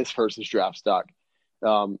think this person's draft stock.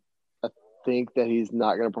 I think that he's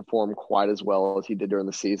not going to perform quite as well as he did during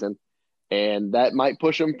the season. And that might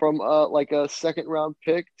push him from like a second round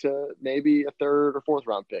pick to maybe a third or fourth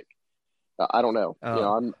round pick. I don't know.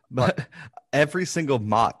 But every single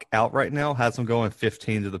mock out right now has him going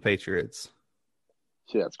 15 to the Patriots.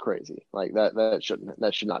 See, that's crazy. Like that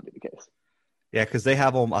should not be the case. Yeah, because they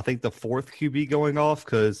have him, I think, the fourth QB going off,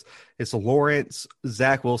 because it's Lawrence,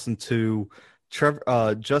 Zach Wilson 2,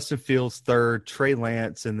 Justin Fields 3rd, Trey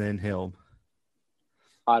Lance, and then him.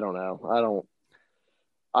 I don't know.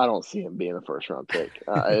 I don't see him being a first round pick.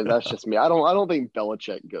 That's just me. I don't think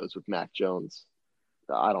Belichick goes with Mac Jones.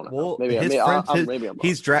 I don't know. Well, maybe I'm wrong.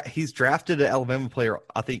 He's drafted an Alabama player,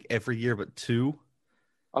 I think, every year but 2.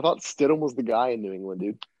 I thought Stidham was the guy in New England,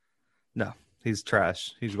 dude. No, he's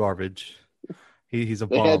trash. He's garbage. He's a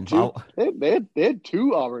bum. They had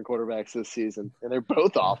 2 Auburn quarterbacks this season, and they're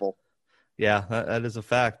both awful. Yeah, that is a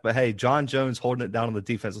fact. But hey, John Jones holding it down on the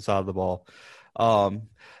defensive side of the ball.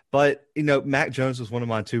 But Mac Jones was one of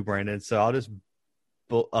mine too, Brandon. So I'll just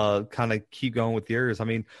kind of keep going with yours. I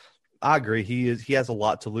mean, I agree. He has a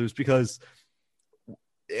lot to lose, because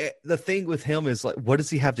the thing with him is, like, what does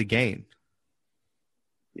he have to gain?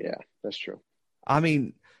 Yeah, that's true. I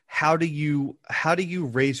mean, how do you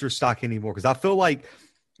raise your stock anymore? Because I feel like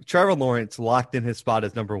Trevor Lawrence locked in his spot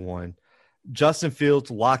as number 1. Justin Fields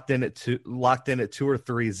locked in at 2 or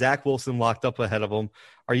 3. Zach Wilson locked up ahead of him.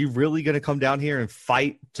 Are you really going to come down here and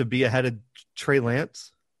fight to be ahead of Trey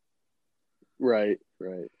Lance? Right.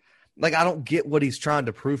 Like, I don't get what he's trying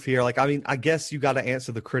to prove here. Like, I mean, I guess you got to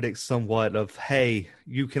answer the critics somewhat of, hey,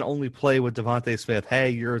 you can only play with Devontae Smith.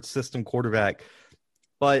 Hey, you're a system quarterback.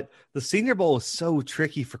 But the Senior Bowl is so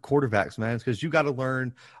tricky for quarterbacks, man, because you got to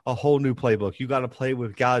learn a whole new playbook. You got to play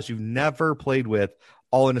with guys you've never played with,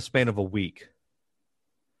 all in a span of a week.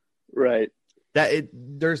 Right.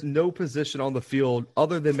 There's no position on the field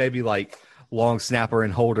other than maybe like long snapper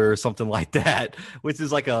and holder or something like that, which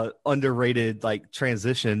is like a underrated like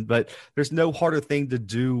transition. But there's no harder thing to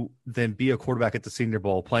do than be a quarterback at the Senior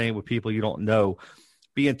Bowl, playing with people you don't know,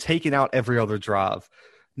 being taken out every other drive,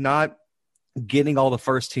 not getting all the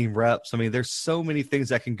first team reps. I mean, there's so many things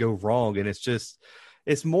that can go wrong, and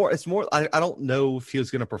it's more. I don't know if he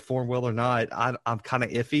was going to perform well or not. I'm kind of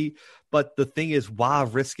iffy, but the thing is, why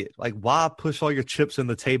risk it? Like, why push all your chips in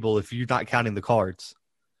the table if you're not counting the cards?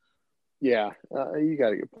 Yeah, you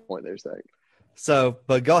got a good point there, Zach. So,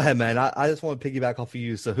 but go ahead, man. I just want to piggyback off of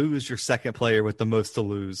you. So, who is your second player with the most to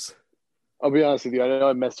lose? I'll be honest with you. I know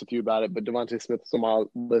I messed with you about it, but Devontae Smith is on my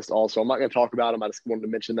list also. I'm not going to talk about him. I just wanted to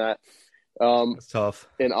mention that. That's tough.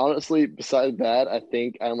 And honestly, besides that, I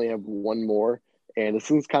think I only have one more. And this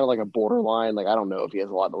is kind of like a borderline. Like, I don't know if he has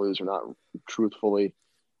a lot to lose or not, truthfully.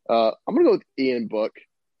 I'm going to go with Ian Book.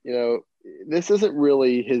 This isn't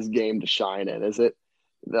really his game to shine in, is it?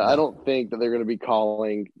 No. I don't think that they're going to be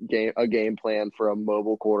calling a game plan for a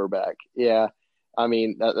mobile quarterback. Yeah, I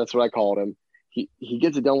mean, that's what I called him. He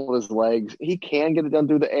gets it done with his legs. He can get it done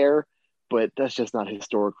through the air, but that's just not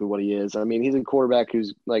historically what he is. I mean, he's a quarterback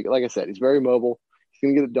who's, like I said, he's very mobile. He's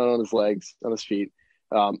going to get it done on his legs, on his feet,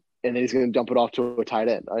 and then he's going to dump it off to a tight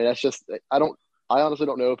end. I mean, that's just – I honestly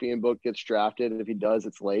don't know if Ian Book gets drafted, and if he does,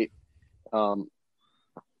 it's late.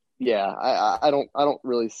 Yeah, I don't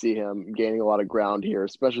really see him gaining a lot of ground here,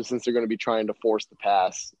 especially since they're going to be trying to force the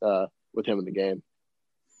pass with him in the game.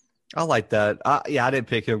 I like that. I didn't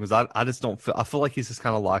pick him because I just don't feel – I feel like he's just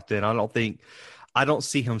kind of locked in. I don't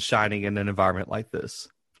see him shining in an environment like this.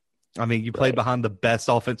 I mean, you played behind the best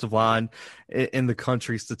offensive line in the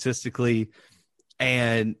country statistically,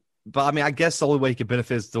 but I mean, I guess the only way he could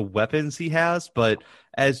benefit is the weapons he has. But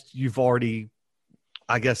as you've already,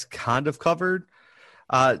 I guess, kind of covered,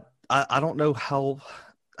 I don't know how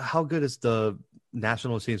good is the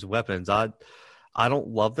national team's weapons. I don't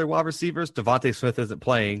love their wide receivers. Devontae Smith isn't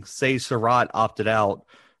playing. Sage Surratt opted out.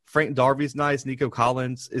 Frank Darby's nice. Nico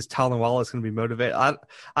Collins. Is Tylan Wallace going to be motivated?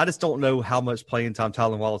 I just don't know how much playing time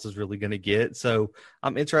Tylan Wallace is really going to get. So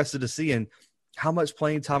I'm interested to see how much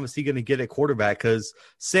playing time is he going to get at quarterback, because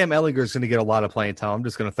Sam Ehlinger is going to get a lot of playing time. I'm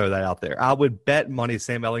just going to throw that out there. I would bet money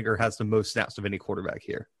Sam Ehlinger has the most snaps of any quarterback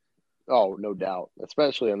here. Oh, no doubt,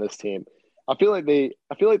 especially on this team. I feel like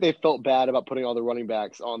they felt bad about putting all the running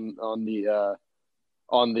backs on the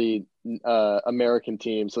American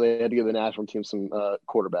team, so they had to give the national team some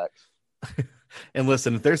quarterbacks. And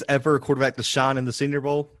listen, if there's ever a quarterback to shine in the Senior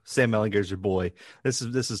Bowl, Sam Ehlinger's your boy. This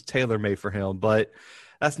is tailor made for him. But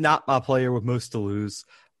that's not my player with most to lose.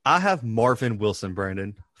 I have Marvin Wilson,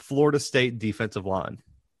 Brandon, Florida State defensive line.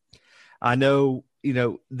 I know,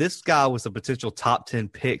 this guy was a potential top 10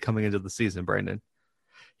 pick coming into the season, Brandon.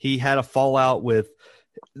 He had a fallout with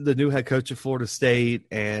the new head coach of Florida State,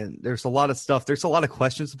 and there's a lot of stuff. There's a lot of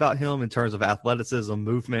questions about him in terms of athleticism,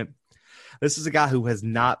 movement. This is a guy who has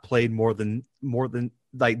not played more than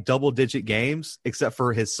like double-digit games except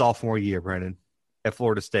for his sophomore year, Brandon, at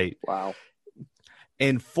Florida State. Wow.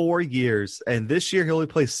 In 4 years, and this year he only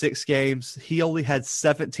played 6 games. He only had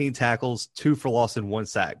 17 tackles, 2 for loss, and 1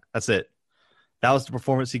 sack. That's it. That was the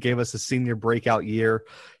performance he gave us his senior breakout year.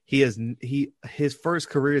 His first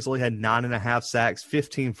career has only had 9.5 sacks,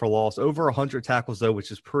 15 for loss, over 100 tackles though, which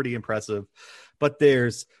is pretty impressive. But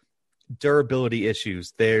there's durability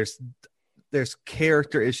issues. There's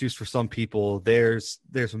character issues for some people. There's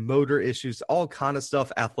motor issues, all kind of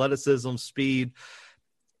stuff, athleticism, speed.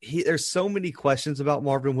 There's so many questions about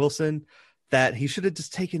Marvin Wilson that he should have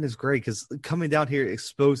just taken his grade, because coming down here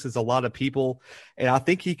exposes a lot of people, and I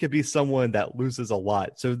think he could be someone that loses a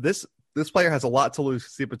lot. So this player has a lot to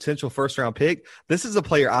lose. The potential first-round pick. This is a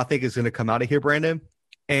player I think is going to come out of here, Brandon,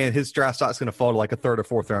 and his draft stock is going to fall to like a 3rd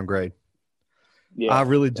or 4th round grade. Yeah, I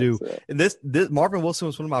really do. And this Marvin Wilson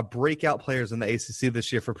was one of my breakout players in the ACC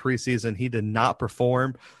this year for preseason. He did not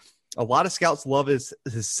perform. A lot of scouts love his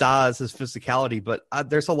size, his physicality, but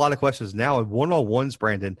there's a lot of questions now. In one-on-ones,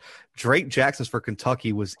 Brandon, Drake Jackson for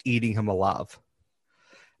Kentucky was eating him alive.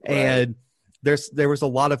 Right. And there was a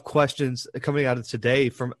lot of questions coming out of today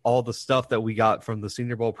from all the stuff that we got from the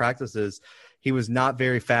Senior Bowl practices. He was not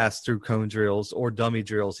very fast through cone drills or dummy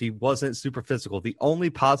drills. He wasn't super physical. The only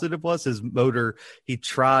positive was his motor. He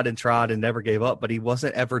tried and never gave up, but he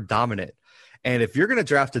wasn't ever dominant. And if you're going to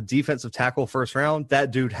draft a defensive tackle first round,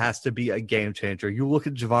 that dude has to be a game changer. You look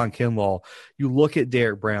at Javon Kinlaw, you look at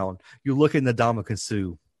Derek Brown, you look at Ndamukong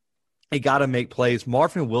Suh. He got to make plays.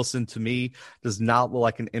 Marvin Wilson, to me, does not look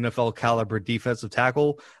like an NFL caliber defensive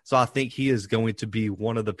tackle. So I think he is going to be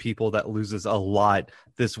one of the people that loses a lot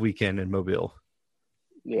this weekend in Mobile.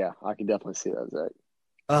 Yeah, I can definitely see that, Zach.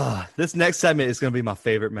 This next segment is going to be my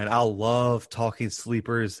favorite, man. I love talking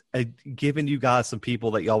sleepers, giving you guys some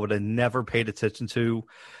people that y'all would have never paid attention to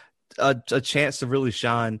a chance to really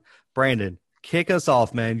shine. Brandon, kick us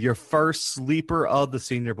off, man. Your first sleeper of the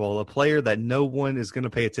Senior Bowl, a player that no one is going to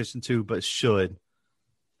pay attention to but should.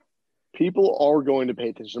 People are going to pay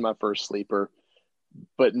attention to my first sleeper,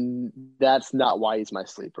 but that's not why he's my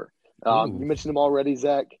sleeper. You mentioned him already,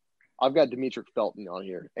 Zach. I've got Demetric Felton on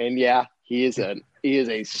here, and yeah, he is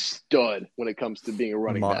a stud when it comes to being a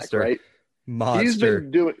running back, right? Monster.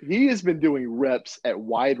 He has been doing reps at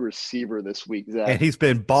wide receiver this week, Zach, and he's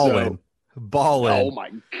been balling. Oh my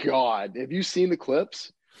God! Have you seen the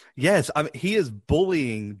clips? Yes, I mean, he is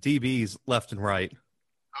bullying DBs left and right.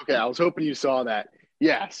 Okay, I was hoping you saw that.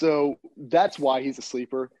 Yeah, so that's why he's a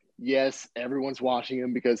sleeper. Yes, everyone's watching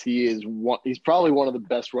him because he's probably one of the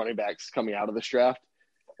best running backs coming out of this draft.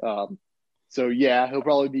 So yeah, he'll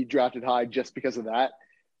probably be drafted high just because of that.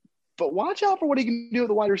 But watch out for what he can do at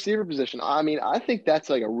the wide receiver position. I mean, I think that's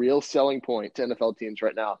like a real selling point to NFL teams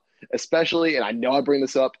right now, especially, and I know I bring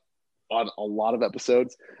this up on a lot of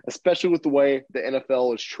episodes, especially with the way the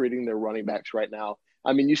NFL is treating their running backs right now.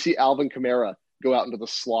 I mean, you see Alvin Kamara go out into the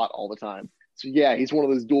slot all the time. So yeah, he's one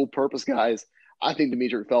of those dual purpose guys. I think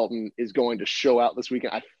Demetric Felton is going to show out this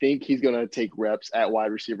weekend. I think he's going to take reps at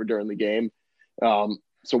wide receiver during the game.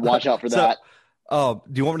 So watch out for that. Do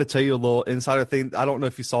you want me to tell you a little insider thing? I don't know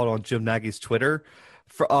if you saw it on Jim Nagy's Twitter.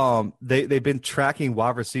 They've been tracking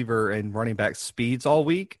wide receiver and running back speeds all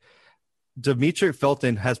week. Demetric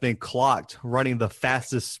Felton has been clocked running the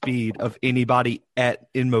fastest speed of anybody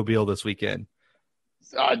in Mobile this weekend.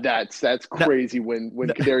 That's crazy when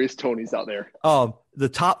Kadarius Toney's out there. The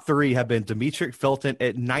top 3 have been Demetric Felton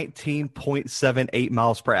at 19.78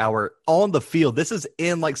 miles per hour on the field. This is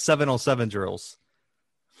in like 7-on-7 drills.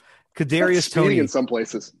 Kadarius Toney in some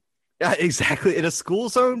places. Yeah, exactly. In a school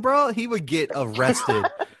zone, bro, he would get arrested.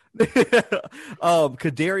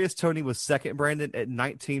 Kadarius Toney was second, Brandon, at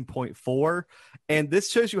 19.4. And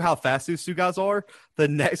this shows you how fast these two guys are. The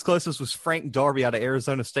next closest was Frank Darby out of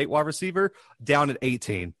Arizona State, wide receiver, down at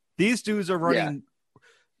 18. These dudes are running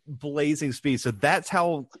blazing speed. So that's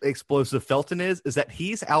how explosive Felton is that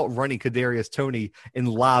he's outrunning Kadarius Toney in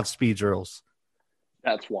live speed drills.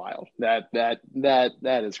 That's wild. That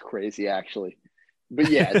is crazy, actually. But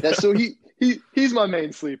yeah, so he's my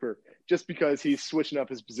main sleeper just because he's switching up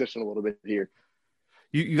his position a little bit here.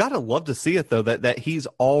 You got to love to see it, though, that he's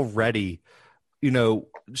already,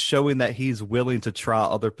 showing that he's willing to try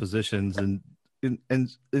other positions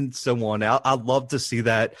and so on. I love to see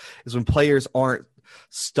that is when players aren't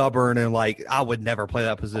stubborn and like, I would never play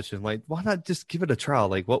that position. Like, why not just give it a try?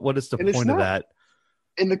 Like, what is the point of that?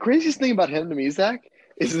 And the craziest thing about him to me, Zach,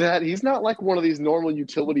 is that he's not like one of these normal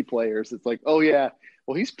utility players. It's like, oh yeah,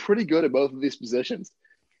 well, he's pretty good at both of these positions.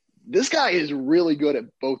 This guy is really good at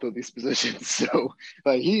both of these positions. So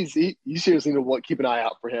you seriously need to keep an eye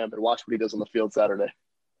out for him and watch what he does on the field Saturday.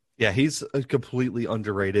 Yeah, he's completely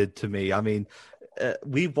underrated to me. I mean,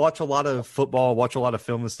 we watch a lot of football, watch a lot of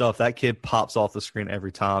film and stuff. That kid pops off the screen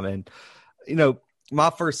every time. And, my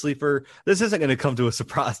first sleeper, this isn't going to come to a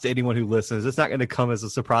surprise to anyone who listens. It's not going to come as a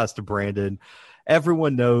surprise to Brandon.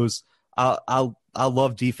 Everyone knows I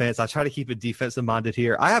love defense. I try to keep it defensive minded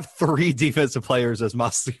here. I have 3 defensive players as my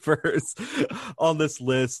sleepers on this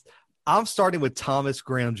list. I'm starting with Thomas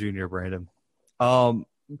Graham Jr., Brandon.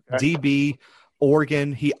 DB,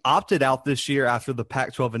 Oregon. He opted out this year after the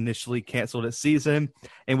Pac-12 initially canceled its season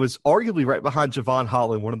and was arguably right behind Javon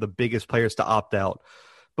Holland, one of the biggest players to opt out.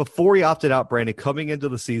 Before he opted out, Brandon, coming into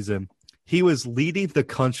the season, he was leading the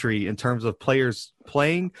country in terms of players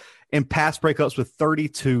playing and pass breakups with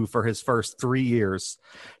 32 for his first 3 years.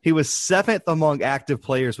 He was 7th among active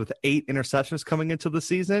players with 8 interceptions coming into the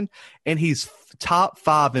season, and he's top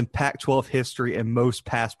 5 in Pac-12 history in most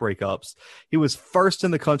pass breakups. He was first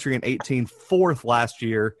in the country in 18, 4th last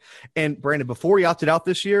year. And Brandon, before he opted out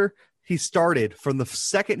this year, he started from the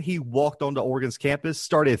second he walked onto Oregon's campus,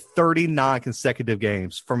 started 39 consecutive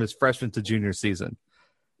games from his freshman to junior season.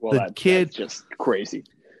 Well, that's just crazy.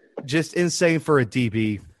 Just insane for a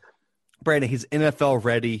DB. Brandon, he's NFL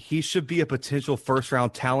ready. He should be a potential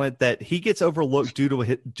first-round talent that he gets overlooked due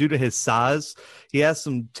to his size. He has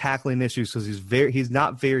some tackling issues because he's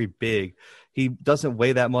not very big. He doesn't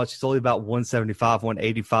weigh that much. He's only about 175,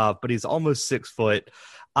 185, but he's almost 6 foot.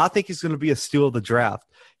 I think he's going to be a steal of the draft.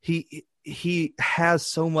 He has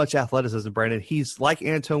so much athleticism, Brandon. He's like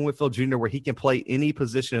Antoine Whitfield Jr., where he can play any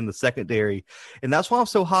position in the secondary. And that's why I'm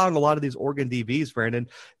so high on a lot of these Oregon DBs, Brandon.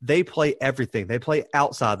 They play everything. They play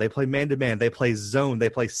outside. They play man-to-man. They play zone. They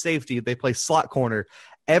play safety. They play slot corner.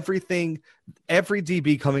 Everything. Every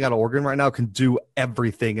DB coming out of Oregon right now can do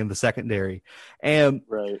everything in the secondary. And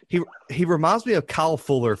he reminds me of Kyle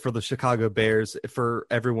Fuller for the Chicago Bears. For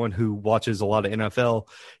everyone who watches a lot of NFL,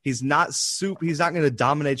 he's not going to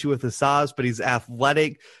dominate you with his size, but he's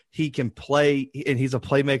athletic. He can play, and he's a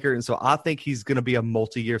playmaker. And so I think he's going to be a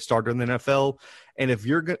multi-year starter in the NFL. And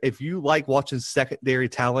if you like watching secondary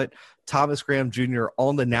talent, Thomas Graham Jr.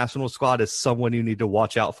 on the national squad is someone you need to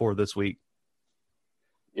watch out for this week.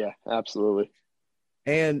 Yeah, absolutely.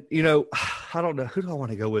 And I don't know, who do I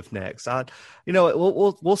want to go with next?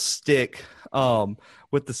 We'll stick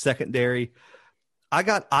with the secondary. I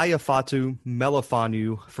got Ayafatu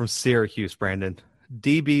Melifanu from Syracuse, Brandon.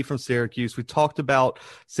 DB from Syracuse. We talked about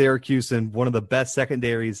Syracuse and one of the best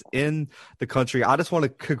secondaries in the country. I just want to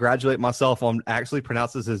congratulate myself on actually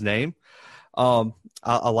pronouncing his name.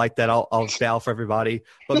 I like that. I'll bow for everybody.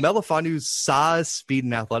 But Melifonu's size, speed,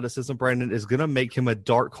 and athleticism, Brandon, is going to make him a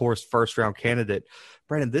dark horse first-round candidate.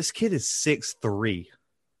 Brandon, this kid is 6'3".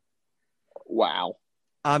 Wow.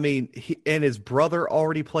 I mean, and his brother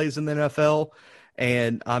already plays in the NFL.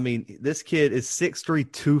 And, I mean, this kid is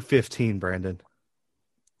 6'3", 215, Brandon.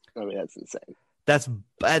 I mean, that's insane.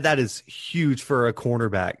 That is huge for a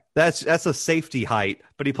cornerback. That's a safety height,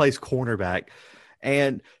 but he plays cornerback.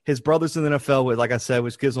 And his brother's in the NFL, like I said,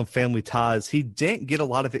 which gives him family ties. He didn't get a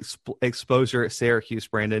lot of exposure at Syracuse,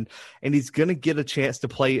 Brandon, and he's going to get a chance to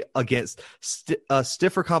play against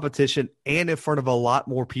stiffer competition and in front of a lot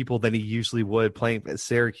more people than he usually would playing at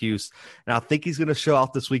Syracuse. And I think he's going to show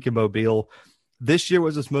off this week in Mobile. This year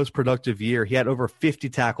was his most productive year. He had over 50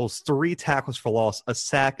 tackles, 3 tackles for loss, a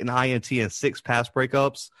sack, an INT, and 6 pass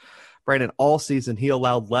breakups. Brandon, all season, he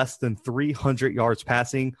allowed less than 300 yards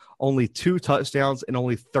passing, only 2 touchdowns, and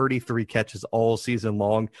only 33 catches all season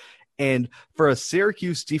long. And for a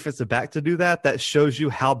Syracuse defensive back to do that shows you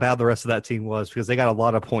how bad the rest of that team was because they got a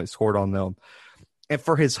lot of points scored on them. And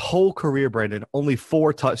for his whole career, Brandon, only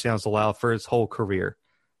 4 touchdowns allowed for his whole career.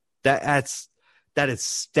 that is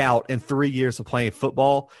stout in 3 years of playing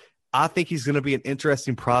football. I think he's going to be an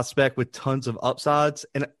interesting prospect with tons of upside,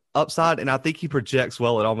 and I think he projects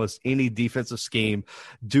well at almost any defensive scheme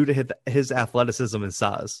due to his athleticism and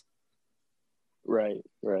size. Right.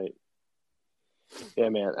 Yeah,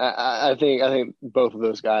 man. I think both of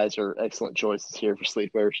those guys are excellent choices here for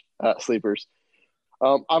sleepers.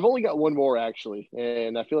 I've only got one more actually,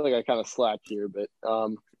 and I feel like I kind of slacked here, but I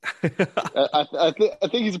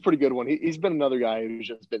think he's a pretty good one. He's been another guy who's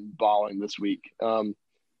just been balling this week, and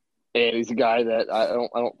he's a guy that I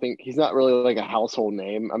don't think he's not really like a household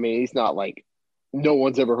name. I mean, he's not like no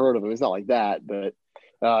one's ever heard of him. He's not like that, but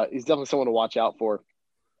he's definitely someone to watch out for.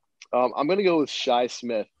 I'm going to go with Shi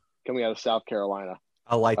Smith coming out of South Carolina.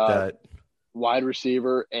 I like that. Wide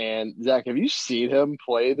receiver. And Zach, have you seen him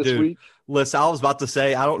play this week? Listen, I was about to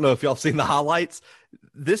say, I don't know if y'all have seen the highlights.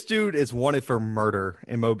 This dude is wanted for murder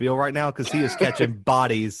in Mobile right now because he is catching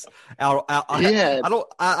bodies out. Yeah.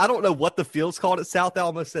 I don't know what the field's called at South. I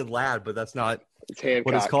almost said Lad, but that's not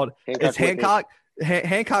what it's called. It's Hancock.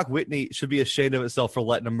 Hancock Whitney should be ashamed of itself for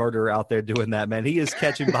letting a murderer out there doing that, man. He is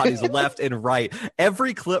catching bodies left and right.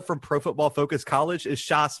 Every clip from Pro Football Focus College is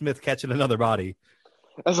Shi Smith catching another body.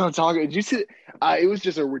 That's what I'm talking. Did you see? It was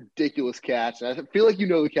just a ridiculous catch. And I feel like you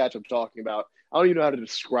know the catch I'm talking about. I don't even know how to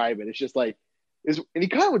describe it. It's just like, and he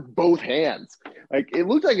caught it with both hands. Like it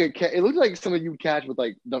looked like something you would catch with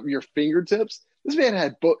like your fingertips. This man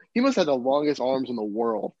had both. He must have the longest arms in the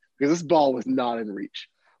world because this ball was not in reach.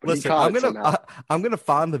 Listen, I'm gonna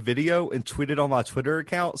find the video and tweet it on my Twitter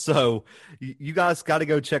account. So you guys got to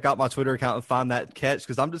go check out my Twitter account and find that catch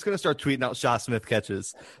because I'm just gonna start tweeting out Shi Smith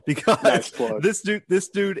catches because this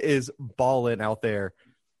dude is balling out there.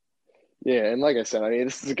 Yeah, and like I said, I mean,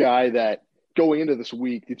 this is a guy that going into this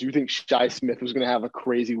week, did you think Shi Smith was gonna have a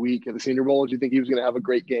crazy week at the Senior Bowl? Did you think he was gonna have a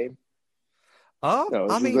great game? No,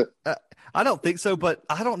 I don't think so, but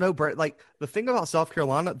I don't know, Brett. Like the thing about South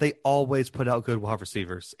Carolina, they always put out good wide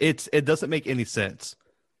receivers. It doesn't make any sense.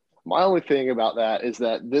 My only thing about that is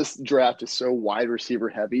that this draft is so wide receiver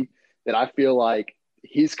heavy that I feel like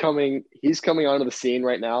he's coming onto the scene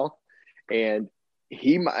right now, and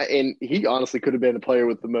he honestly could have been a player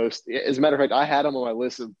with the most. As a matter of fact, I had him on my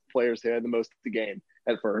list of players who had the most of the game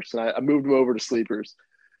at first, and I moved him over to sleepers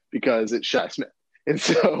because it's Shi Smith, and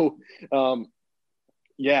so.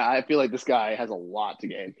 Yeah, I feel like this guy has a lot to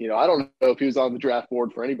gain. You know, I don't know if he was on the draft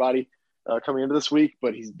board for anybody coming into this week,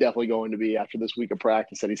 but he's definitely going to be after this week of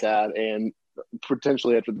practice that he's had and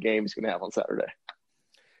potentially after the game he's going to have on Saturday.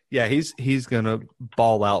 Yeah, he's going to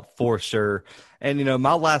ball out for sure. And, you know,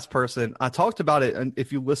 my last person, I talked about it, and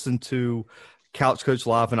if you listen to Couch Coach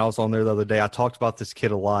Live, and I was on there the other day, I talked about this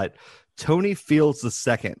kid a lot. Tony Fields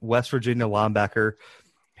II, West Virginia linebacker.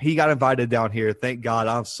 He got invited down here. Thank God.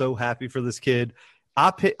 I'm so happy for this kid. I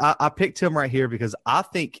picked him right here because I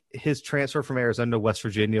think his transfer from Arizona to West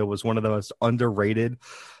Virginia was one of the most underrated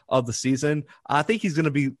of the season. I think he's going to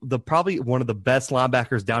be probably one of the best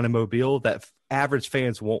linebackers down in Mobile that average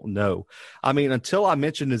fans won't know. I mean, until I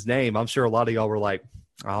mentioned his name, I'm sure a lot of y'all were like,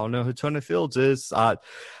 I don't know who Tony Fields is. I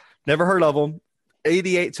never heard of him.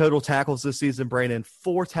 88 total tackles this season, Brandon.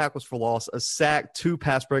 4 tackles for loss, a sack, 2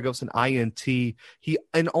 pass breakups, an INT. He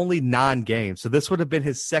in only 9 games. So this would have been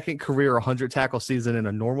his second career 100 tackle season in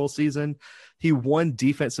a normal season. He won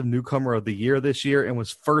Defensive Newcomer of the Year this year and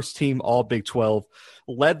was first team All Big 12.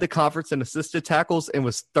 Led the conference in assisted tackles and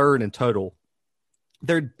was third in total.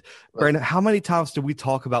 Brandon, how many times did we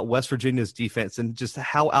talk about West Virginia's defense and just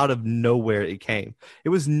how out of nowhere it came? It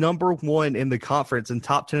was number 1 in the conference and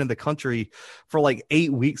top 10 in the country for like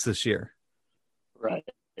 8 weeks this year. Right.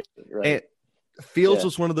 And Fields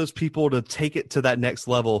was one of those people to take it to that next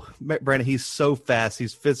level. Brandon, he's so fast.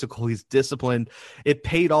 He's physical. He's disciplined. It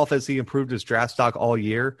paid off as he improved his draft stock all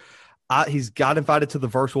year. He's got invited to the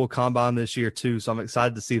virtual combine this year too, so I'm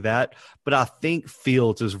excited to see that. But I think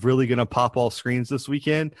Fields is really going to pop off screens this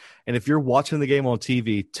weekend. And if you're watching the game on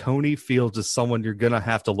TV, Tony Fields is someone you're going to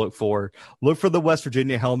have to look for. Look for the West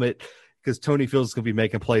Virginia helmet because Tony Fields is going to be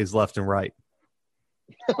making plays left and right.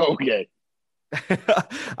 Okay.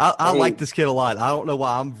 I like this kid a lot. I don't know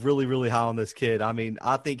why I'm really, really high on this kid. I mean,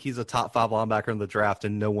 I think he's a top 5 linebacker in the draft,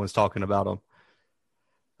 and no one's talking about him.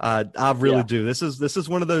 I really do. This is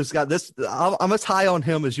one of those guys. I'm as high on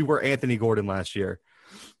him as you were Anthony Gordon last year.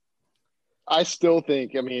 I still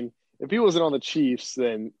think. I mean, if he wasn't on the Chiefs,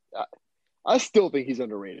 then I still think he's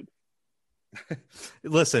underrated.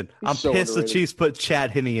 Listen, I'm pissed underrated. The Chiefs put Chad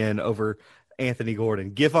Henne in over Anthony Gordon.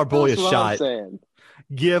 Give our boy a shot.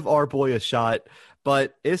 Give our boy a shot.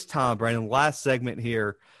 But it's time, Brandon. Last segment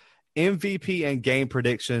here. MVP and game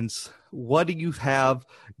predictions. What do you have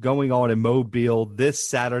going on in Mobile this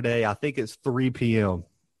Saturday. I think it's 3 p.m.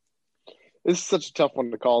 This is such a tough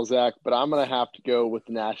one to call, Zach, but I'm going to have to go with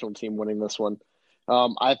the national team winning this one.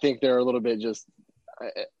 I think they're a little bit just,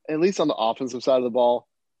 at least on the offensive side of the ball,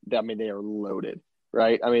 they are loaded,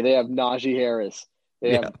 right? I mean, they have Najee Harris.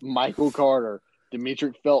 They have Michael Carter,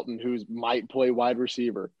 Demetric Felton, who might play wide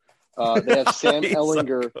receiver. They have Sam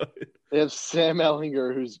Ehlinger. They have Sam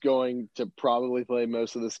Ehlinger, who's going to probably play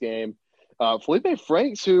most of this game. Felipe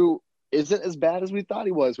Franks, who isn't as bad as we thought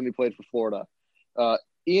he was when he played for Florida.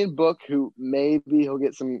 Ian Book, who maybe he'll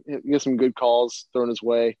get some good calls thrown his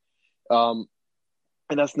way. And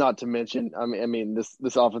that's not to mention, I mean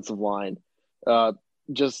this offensive line,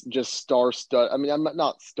 just star-studded. I mean, I'm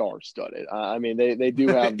not star-studded. I mean, they do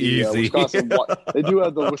have the Wisconsin. They do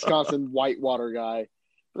have the Wisconsin Whitewater guy.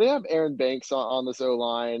 But they have Aaron Banks on this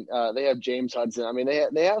O-line. They have James Hudson. I mean,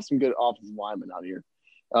 they have some good offensive linemen out here.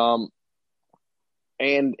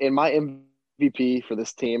 And in my MVP for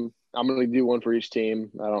this team, I'm going to do one for each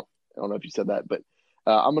team. I don't know if you said that, but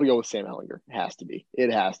I'm going to go with Sam Ehlinger. It has to be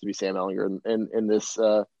Sam Ehlinger in this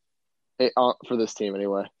for this team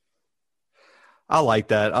anyway. I like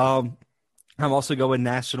that. I'm also going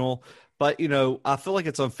national, but I feel like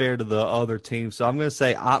it's unfair to the other team. So I'm going to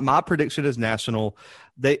say my prediction is national.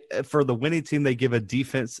 For the winning team, they give a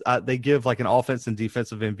defense. They give like an offense and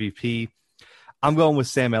defensive MVP. I'm going with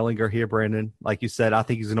Sam Ehlinger here, Brandon. Like you said, I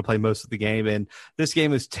think he's going to play most of the game, and this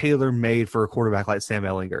game is tailor-made for a quarterback like Sam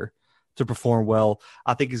Ehlinger to perform well.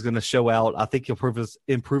 I think he's going to show out. I think he'll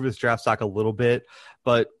improve his draft stock a little bit,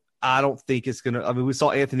 but I don't think it's going to – I mean, we saw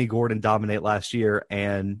Anthony Gordon dominate last year,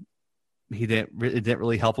 and it didn't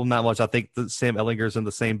really help him that much. I think that Sam Ehlinger's in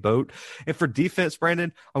the same boat. And for defense,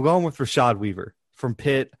 Brandon, I'm going with Rashad Weaver from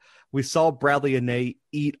Pitt. We saw Bradley Anae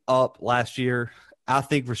eat up last year. I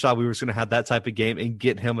think Rashad Weaver's going to have that type of game and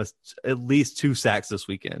get him at least 2 sacks this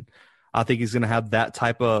weekend. I think he's going to have that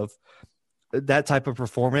type of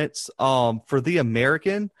performance. For the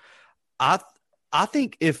American, I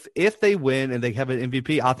think if they win and they have an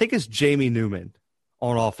MVP, I think it's Jamie Newman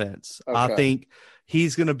on offense. Okay. I think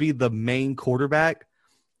he's going to be the main quarterback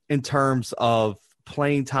in terms of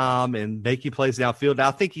playing time and making plays downfield.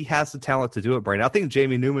 I think he has the talent to do it, Brandon. I think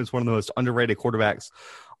Jamie Newman is one of the most underrated quarterbacks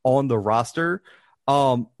on the roster.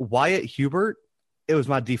 Wyatt Hubert, it was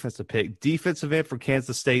my defensive pick. Defensive end for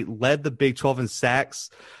Kansas State, led the Big 12 in sacks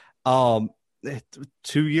 2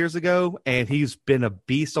 years ago, and he's been a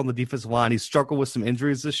beast on the defensive line. He's struggled with some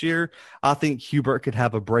injuries this year. I think Hubert could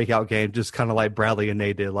have a breakout game, just kind of like Bradley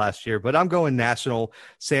Anae did last year. But I'm going national.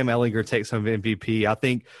 Sam Ehlinger takes home MVP. I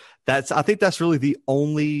think that's really the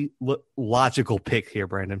only logical pick here,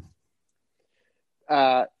 Brandon.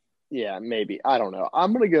 Yeah, maybe. I don't know.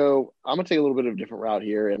 I'm going to take a little bit of a different route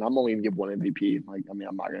here, and I'm only going to give one MVP. I'm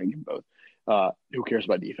not going to give both. Who cares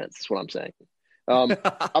about defense? That's what I'm saying. I'm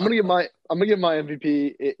going to give my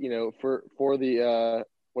MVP, for the,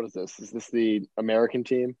 what is this? Is this the American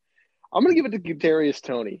team? I'm going to give it to Kadarius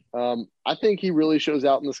Toney. I think he really shows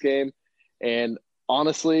out in this game. And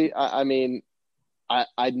honestly, I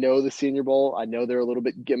know the Senior Bowl. I know they're a little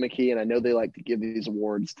bit gimmicky, and I know they like to give these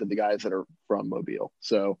awards to the guys that are from Mobile.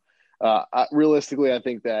 So, realistically, I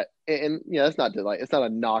think that, and it's not a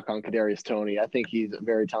knock on Kadarius Toney. I think he's a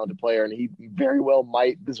very talented player, and he very well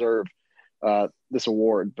might deserve this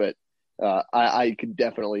award. But I could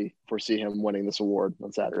definitely foresee him winning this award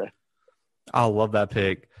on Saturday. I love that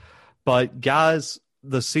pick. But guys,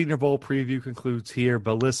 the Senior Bowl preview concludes here.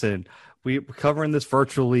 But listen, we're covering this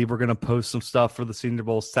virtually. We're going to post some stuff for the Senior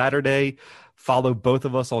Bowl Saturday. Follow both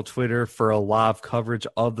of us on Twitter for a live coverage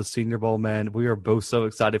of the Senior Bowl, man. We are both so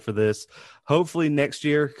excited for this. Hopefully next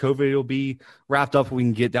year, COVID will be wrapped up. We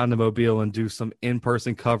can get down to Mobile and do some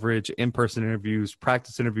in-person coverage, in-person interviews,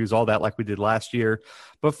 practice interviews, all that like we did last year.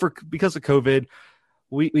 But because of COVID,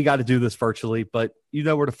 we got to do this virtually. But you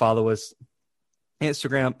know where to follow us.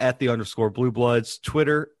 Instagram @the_Blue Bloods,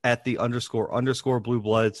 Twitter @the__ Blue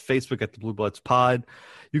Bloods, Facebook @the Blue Bloods Pod.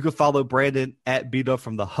 You can follow Brandon @BeatUp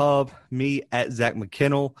from the Hub, me @Zach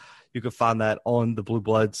McKinnell. You can find that on the Blue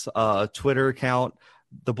Bloods Twitter account,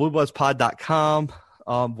 thebluebloodsPod.com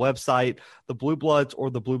website, the Blue Bloods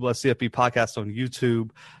or the Blue Bloods CFB podcast on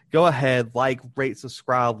YouTube. Go ahead, rate,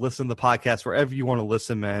 subscribe, listen to the podcast wherever you want to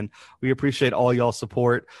listen, man. We appreciate all y'all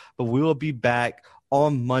support, but we will be back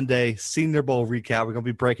on Monday, Senior Bowl recap. We're going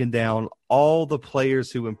to be breaking down all the players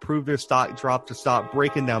who improved their stock, dropped their stock,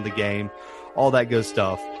 breaking down the game, all that good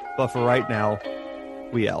stuff. But for right now,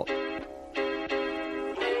 we out.